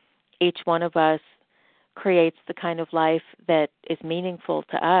each one of us creates the kind of life that is meaningful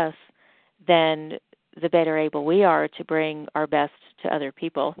to us, then the better able we are to bring our best to other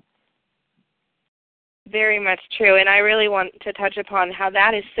people. Very much true, and I really want to touch upon how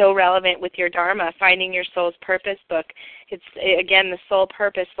that is so relevant with your Dharma, Finding Your Soul's Purpose book. It's, again, the soul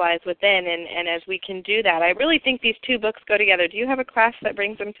purpose lies within, and as we can do that, I really think these two books go together. Do you have a class that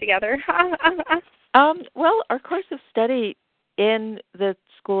brings them together? Well, our course of study in the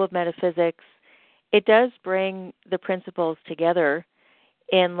School of Metaphysics, it does bring the principles together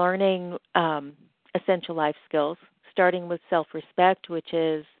in learning essential life skills, starting with self-respect, which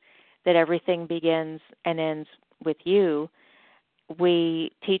is that everything begins and ends with you.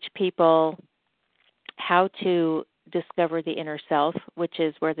 We teach people how to discover the inner self, which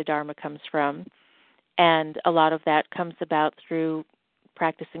is where the Dharma comes from. And a lot of that comes about through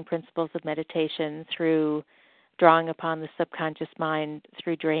practicing principles of meditation, through drawing upon the subconscious mind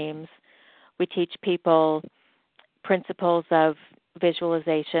through dreams. We teach people principles of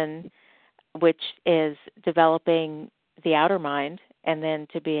visualization, which is developing the outer mind and then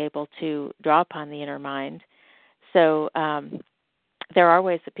to be able to draw upon the inner mind. So there are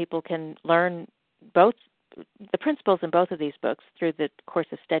ways that people can learn both the principles in both of these books through the course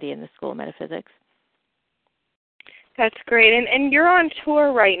of study in the School of Metaphysics. That's great. And you're on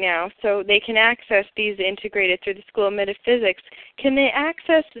tour right now, so they can access these integrated through the School of Metaphysics. Can they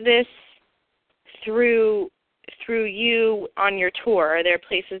access this through you on your tour? Are there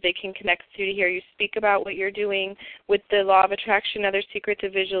places they can connect to hear you speak about what you're doing with the Law of Attraction, Other Secrets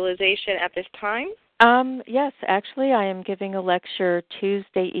of Visualization at this time? Yes, actually, I am giving a lecture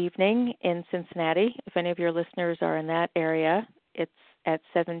Tuesday evening in Cincinnati. If any of your listeners are in that area, it's at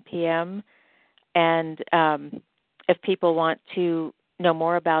 7 p.m. And if people want to know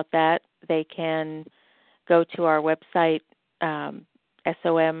more about that, they can go to our website,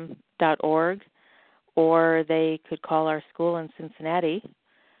 som.org, or they could call our school in Cincinnati,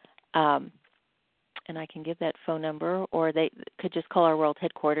 and I can give that phone number, or they could just call our world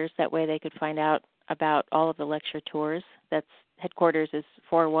headquarters. That way they could find out about all of the lecture tours. That's headquarters is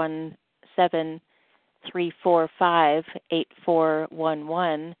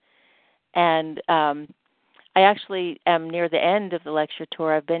 417-345-8411. And I actually am near the end of the lecture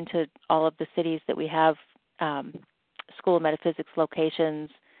tour. I've been to all of the cities that we have School of Metaphysics locations.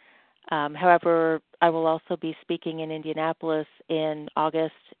 However, I will also be speaking in Indianapolis in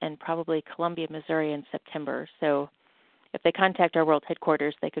August and probably Columbia, Missouri in September. So if they contact our world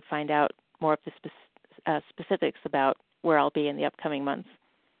headquarters, they could find out more of the specifics about where I'll be in the upcoming months.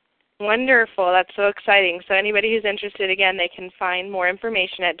 Wonderful. That's so exciting. So anybody who's interested, again, they can find more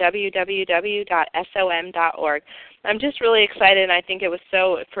information at www.som.org. I'm just really excited, and I think it was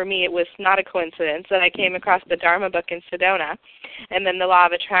for me, it was not a coincidence that I came across the Dharma book in Sedona, and then the Law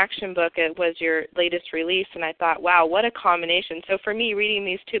of Attraction book, it was your latest release, and I thought, wow, what a combination. So for me, reading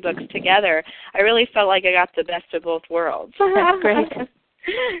these two books together, I really felt like I got the best of both worlds. That's great.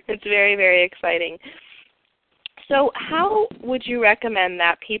 It's very, very exciting. So how would you recommend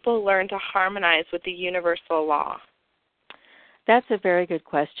that people learn to harmonize with the universal law? That's a very good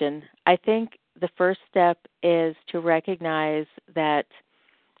question. I think the first step is to recognize that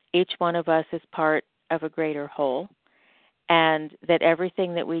each one of us is part of a greater whole, and that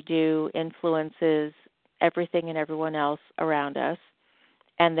everything that we do influences everything and everyone else around us,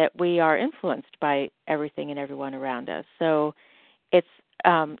 and that we are influenced by everything and everyone around us. So it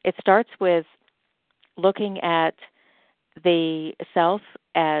starts with looking at the self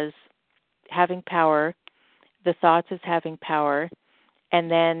as having power, the thoughts as having power,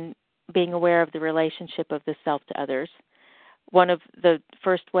 and then being aware of the relationship of the self to others. One of the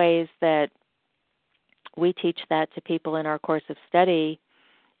first ways that we teach that to people in our course of study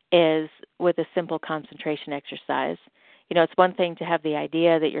is with a simple concentration exercise. You know, it's one thing to have the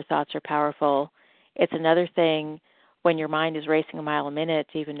idea that your thoughts are powerful. It's another thing when your mind is racing a mile a minute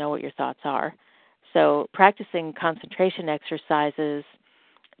to even know what your thoughts are. So practicing concentration exercises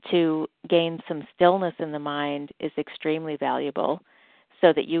to gain some stillness in the mind is extremely valuable,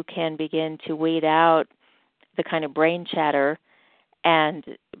 so that you can begin to weed out the kind of brain chatter and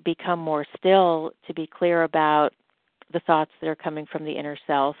become more still to be clear about the thoughts that are coming from the inner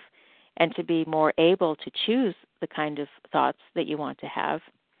self, and to be more able to choose the kind of thoughts that you want to have.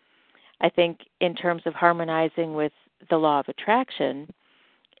 I think in terms of harmonizing with the law of attraction,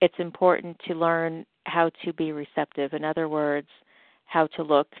 it's important to learn how to be receptive. In other words, how to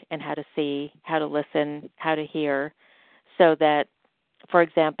look and how to see, how to listen, how to hear, so that, for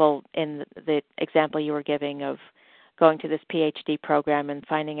example, in the example you were giving of going to this PhD program and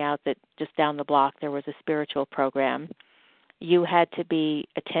finding out that just down the block there was a spiritual program, you had to be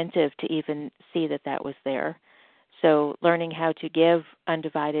attentive to even see that that was there. So learning how to give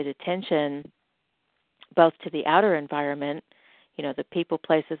undivided attention both to the outer environment, the people,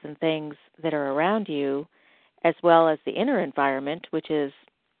 places, and things that are around you, as well as the inner environment, which is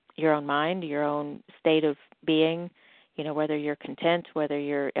your own mind, your own state of being, whether you're content, whether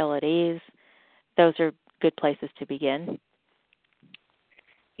you're ill at ease. Those are good places to begin.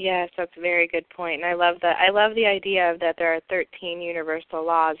 Yes, that's a very good point. And I love the idea of that there are 13 universal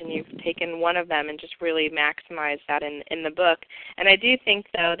laws, and you've taken one of them and just really maximized that in the book. And I do think,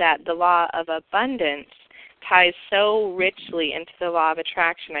 though, that the law of abundance ties so richly into the law of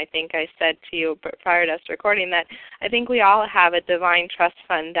attraction. I think I said to you prior to us recording that I think we all have a divine trust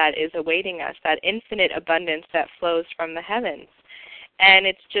fund that is awaiting us, that infinite abundance that flows from the heavens. And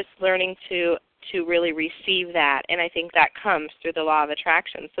it's just learning to really receive that, and I think that comes through the law of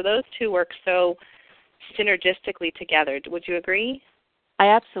attraction. So those two work so synergistically together. Would you agree? I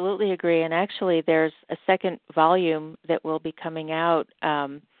absolutely agree, and actually there's a second volume that will be coming out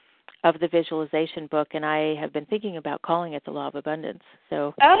of the visualization book, and I have been thinking about calling it the Law of Abundance.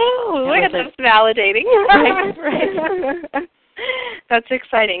 So that's validating. Right. That's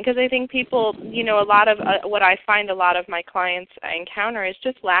exciting, because I think people, a lot of what I find a lot of my clients encounter is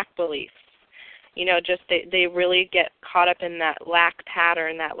just lack beliefs. They really get caught up in that lack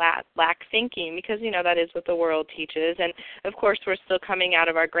pattern, that lack thinking, because, that is what the world teaches. And, of course, we're still coming out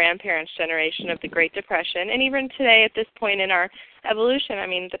of our grandparents' generation of the Great Depression. And even today at this point in our evolution,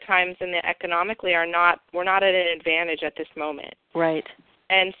 the times economically we're not at an advantage at this moment. Right.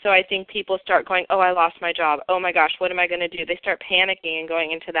 And so I think people start going, oh, I lost my job. Oh, my gosh, what am I going to do? They start panicking and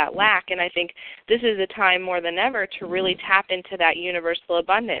going into that lack. And I think this is a time more than ever to really tap into that universal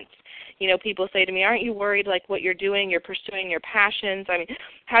abundance. People say to me, aren't you worried, like, what you're doing, you're pursuing your passions?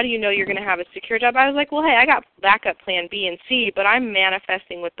 How do you know you're going to have a secure job? I was like, well, hey, I got backup plan B and C, but I'm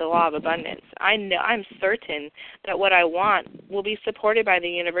manifesting with the law of abundance. I'm certain that what I want will be supported by the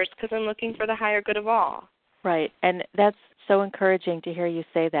universe because I'm looking for the higher good of all. Right, and that's so encouraging to hear you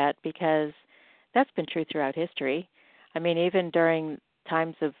say that, because that's been true throughout history. Even during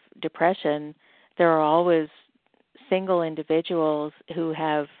times of depression, there are always single individuals who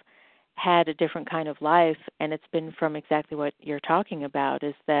have had a different kind of life, and it's been from exactly what you're talking about,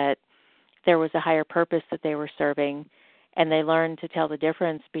 is that there was a higher purpose that they were serving, and they learned to tell the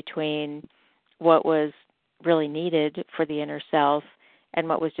difference between what was really needed for the inner self and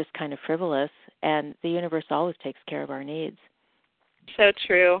what was just kind of frivolous, and the universe always takes care of our needs. So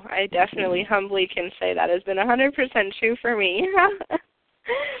true. I definitely humbly can say that has been 100% true for me.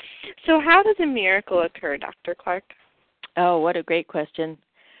 So how does a miracle occur, Dr. Clark? Oh, what a great question.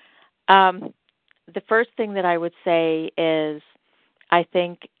 The first thing that I would say is, I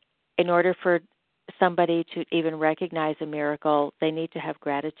think in order for somebody to even recognize a miracle, they need to have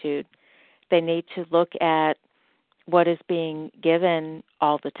gratitude. They need to look at what is being given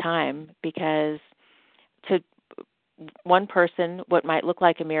all the time, because to one person, what might look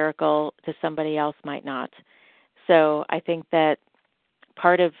like a miracle to somebody else might not. So I think that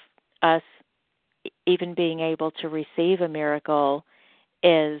part of us even being able to receive a miracle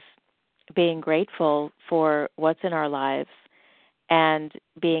is being grateful for what's in our lives and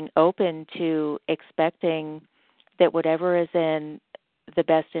being open to expecting that whatever is in the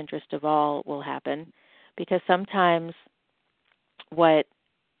best interest of all will happen. Because sometimes what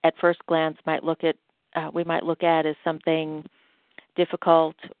at first glance we might look at as something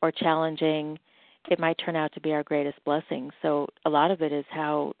difficult or challenging, it might turn out to be our greatest blessing. So a lot of it is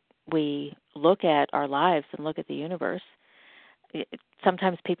how we look at our lives and look at the universe.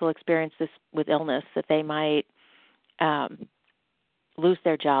 Sometimes people experience this with illness, that they might lose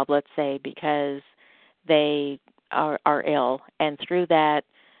their job, let's say, because they are ill. And through that,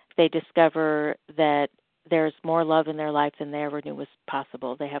 they discover that there's more love in their life than they ever knew was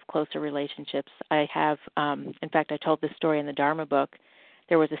possible. They have closer relationships. I have, in fact, I told this story in the Dharma book.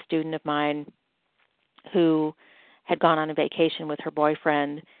 There was a student of mine who had gone on a vacation with her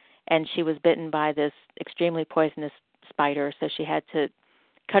boyfriend, and she was bitten by this extremely poisonous spider, so she had to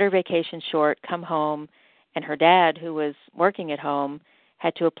cut her vacation short, come home, And her dad, who was working at home,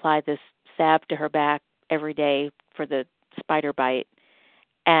 had to apply this salve to her back every day for the spider bite.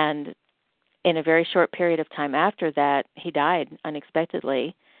 And in a very short period of time after that, he died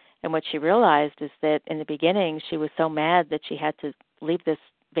unexpectedly. And what she realized is that in the beginning, she was so mad that she had to leave this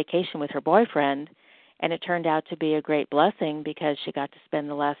vacation with her boyfriend, and it turned out to be a great blessing because she got to spend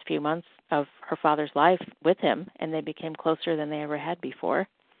the last few months of her father's life with him, and they became closer than they ever had before.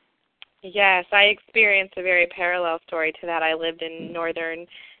 Yes, I experienced a very parallel story to that. I lived in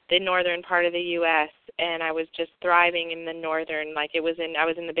the northern part of the U.S., and I was just thriving in the northern, I was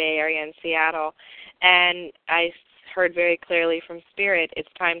in the Bay Area in Seattle, and I heard very clearly from Spirit, it's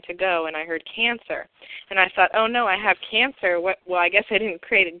time to go, and I heard cancer. And I thought, oh no, I have cancer. Well, I guess I didn't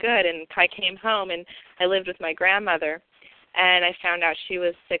create it good, and I came home, and I lived with my grandmother, and I found out she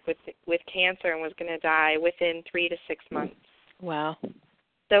was sick with cancer and was going to die within 3 to 6 months. Wow.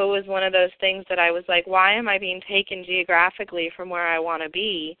 So it was one of those things that I was like, why am I being taken geographically from where I want to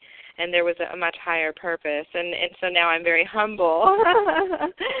be? And there was a much higher purpose. And so now I'm very humble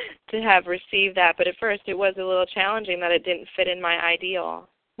to have received that. But at first it was a little challenging that it didn't fit in my ideal.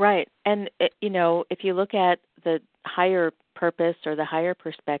 Right. And, if you look at the higher purpose or the higher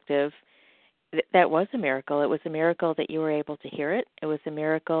perspective, that was a miracle. It was a miracle that you were able to hear it. It was a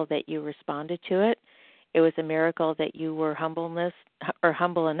miracle that you responded to it. It was a miracle that you were humble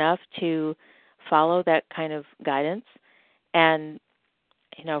enough to follow that kind of guidance. And,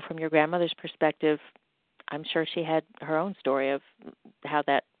 from your grandmother's perspective, I'm sure she had her own story of how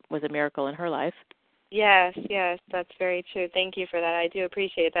that was a miracle in her life. Yes, that's very true. Thank you for that. I do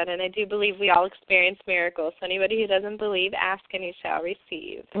appreciate that. And I do believe we all experience miracles. So anybody who doesn't believe, ask and you shall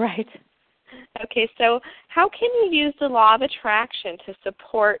receive. Right. Okay, so how can you use the law of attraction to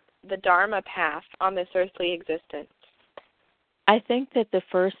support the Dharma path on this earthly existence? I think that the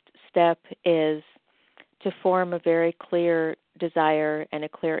first step is to form a very clear desire and a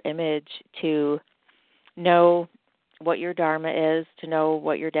clear image to know what your Dharma is, to know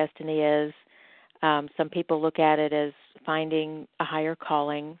what your destiny is. Some people look at it as finding a higher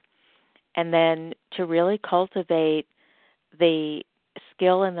calling, and then to really cultivate the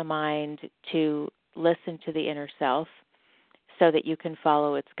skill in the mind to listen to the inner self so that you can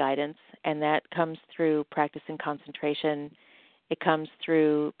follow its guidance. And that comes through practicing concentration. It comes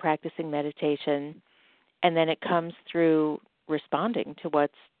through practicing meditation. And then it comes through responding to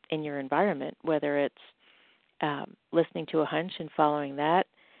what's in your environment, whether it's listening to a hunch and following that.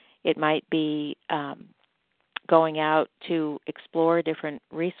 It might be going out to explore different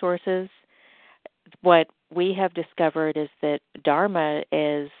resources. What we have discovered is that Dharma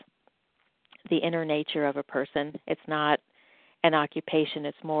is the inner nature of a person. It's not an occupation.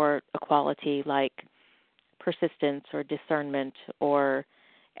 It's more a quality like persistence or discernment or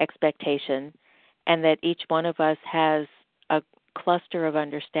expectation, and that each one of us has a cluster of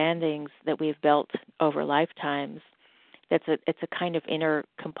understandings that we've built over lifetimes. It's a kind of inner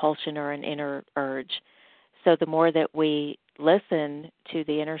compulsion or an inner urge. So the more that we listen to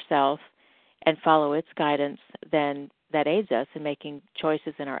the inner self and follow its guidance, then that aids us in making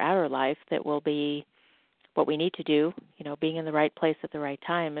choices in our outer life that will be what we need to do. Being in the right place at the right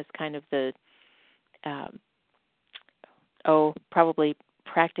time is kind of the, probably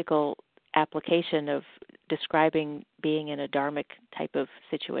practical application of describing being in a dharmic type of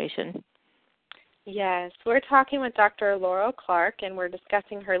situation. Yes, we're talking with Dr. Laurel Clark, and we're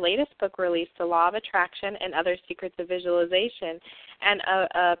discussing her latest book release, The Law of Attraction and Other Secrets of Visualization, and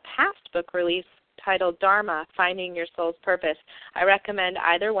a past book release titled Dharma, Finding Your Soul's Purpose. I recommend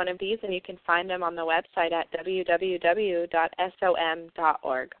either one of these, and you can find them on the website at www.som.org.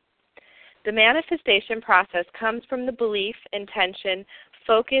 The manifestation process comes from the belief, intention,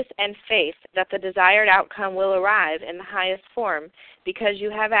 focus, and faith that the desired outcome will arrive in the highest form because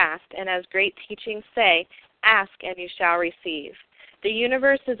you have asked, and as great teachings say, ask and you shall receive. The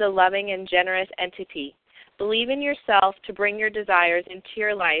universe is a loving and generous entity. Believe in yourself to bring your desires into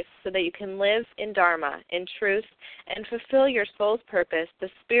your life so that you can live in Dharma, in truth, and fulfill your soul's purpose, the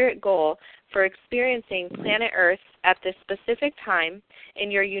spirit goal for experiencing planet Earth at this specific time in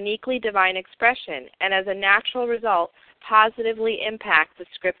your uniquely divine expression, and as a natural result, positively impact the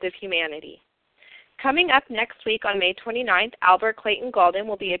script of humanity. Coming up next week on May 29th, Albert Clayton Golden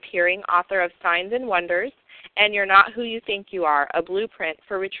will be appearing, author of Signs and Wonders, and You're Not Who You Think You Are, a blueprint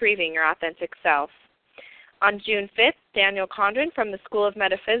for retrieving your authentic self. On June 5th, Daniel Condren from the School of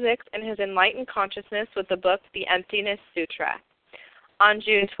Metaphysics and his enlightened consciousness with the book The Emptiness Sutra. On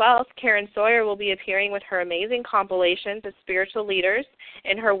June 12th, Karen Sawyer will be appearing with her amazing compilations of spiritual leaders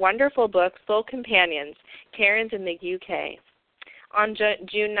in her wonderful book, Soul Companions, Karen's in the UK. On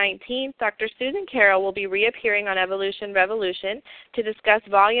June 19th, Dr. Susan Carroll will be reappearing on Evolution Revolution to discuss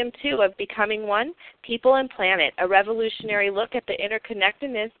Volume 2 of Becoming One, People and Planet, a revolutionary look at the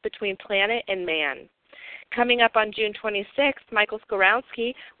interconnectedness between planet and man. Coming up on June 26th, Michael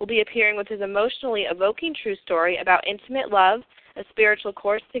Skorowski will be appearing with his emotionally evoking true story about intimate love, a spiritual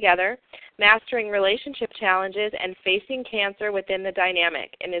course together, mastering relationship challenges, and facing cancer within the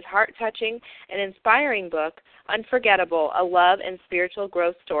dynamic in his heart-touching and inspiring book, Unforgettable, A Love and Spiritual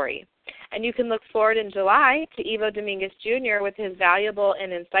Growth Story. And you can look forward in July to Ivo Dominguez Jr. with his valuable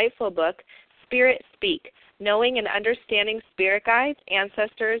and insightful book, Spirit Speak, Knowing and Understanding Spirit Guides,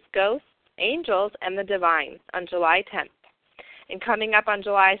 Ancestors, Ghosts, Angels, and the Divine on July 10th. And coming up on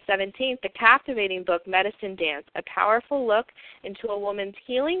July 17th, the captivating book Medicine Dance, a powerful look into a woman's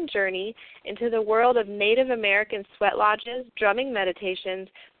healing journey into the world of Native American sweat lodges, drumming meditations,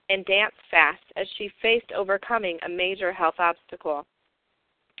 and dance fasts as she faced overcoming a major health obstacle.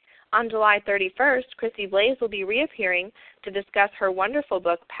 On July 31st, Chrissy Blaze will be reappearing to discuss her wonderful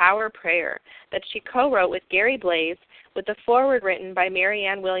book, Power Prayer, that she co-wrote with Gary Blaze, with the foreword written by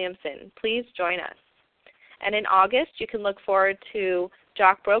Marianne Williamson. Please join us. And in August, you can look forward to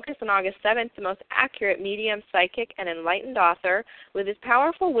Jock Brokus on August 7th, the most accurate medium, psychic, and enlightened author, with his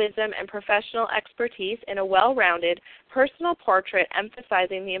powerful wisdom and professional expertise in a well-rounded personal portrait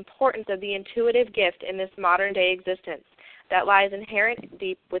emphasizing the importance of the intuitive gift in this modern-day existence that lies inherent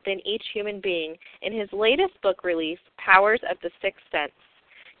deep within each human being in his latest book release, Powers of the Sixth Sense.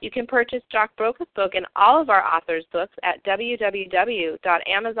 You can purchase Jock Brokus' book and all of our authors' books at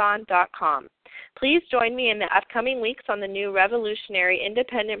www.amazon.com. Please join me in the upcoming weeks on the new revolutionary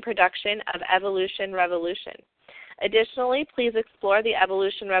independent production of Evolution Revolution. Additionally, please explore the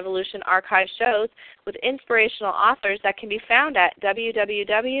Evolution Revolution archive shows with inspirational authors that can be found at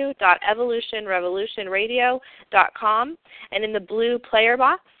www.evolutionrevolutionradio.com, and in the blue player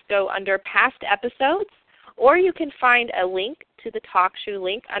box, go under past episodes, or you can find a link to the TalkShoe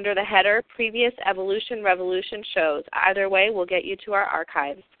link under the header Previous Evolution Revolution Shows. Either way will get you to our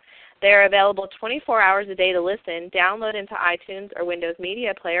archives. They are available 24 hours a day to listen, download into iTunes or Windows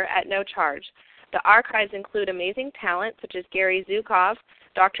Media Player at no charge. The archives include amazing talent such as Gary Zukov,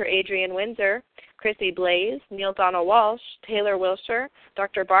 Dr. Adrian Windsor, Chrissy Blaze, Neil Donald Walsh, Taylor Wilshire,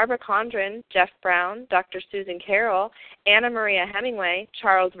 Dr. Barbara Condren, Jeff Brown, Dr. Susan Carroll, Anna Maria Hemingway,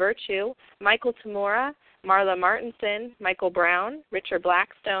 Charles Virtue, Michael Tamura, Marla Martinson, Michael Brown, Richard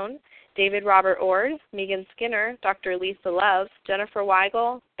Blackstone, David Robert Ord, Megan Skinner, Dr. Lisa Love, Jennifer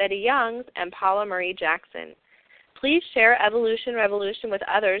Weigel, Betty Youngs, and Paula Marie Jackson. Please share Evolution Revolution with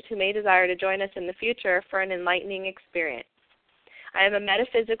others who may desire to join us in the future for an enlightening experience. I am a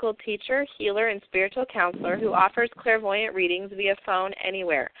metaphysical teacher, healer, and spiritual counselor who offers clairvoyant readings via phone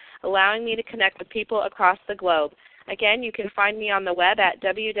anywhere, allowing me to connect with people across the globe. Again, you can find me on the web at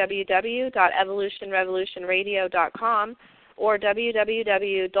www.evolutionrevolutionradio.com or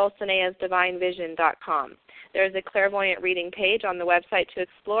www.dulcineasdivinevision.com. There is a clairvoyant reading page on the website to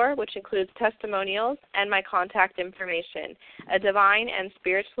explore, which includes testimonials and my contact information. A divine and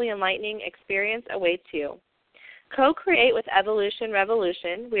spiritually enlightening experience awaits you. Co-create with Evolution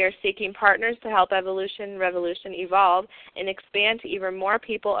Revolution. We are seeking partners to help Evolution Revolution evolve and expand to even more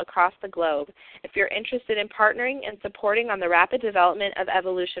people across the globe. If you're interested in partnering and supporting on the rapid development of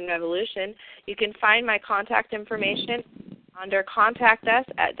Evolution Revolution, you can find my contact information under Contact Us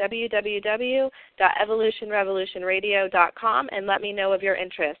at www.evolutionrevolutionradio.com and let me know of your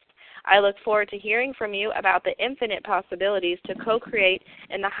interest. I look forward to hearing from you about the infinite possibilities to co-create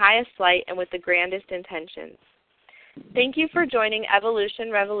in the highest light and with the grandest intentions. Thank you for joining Evolution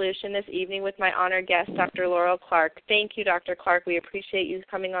Revolution this evening with my honored guest, Dr. Laurel Clark. Thank you, Dr. Clark. We appreciate you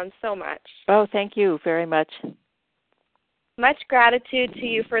coming on so much. Oh, thank you very much. Much gratitude to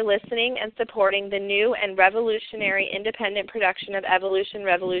you for listening and supporting the new and revolutionary independent production of Evolution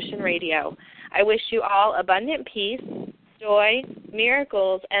Revolution Radio. I wish you all abundant peace, joy,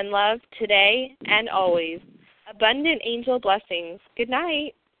 miracles, and love today and always. Abundant angel blessings. Good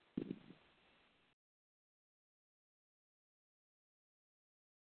night.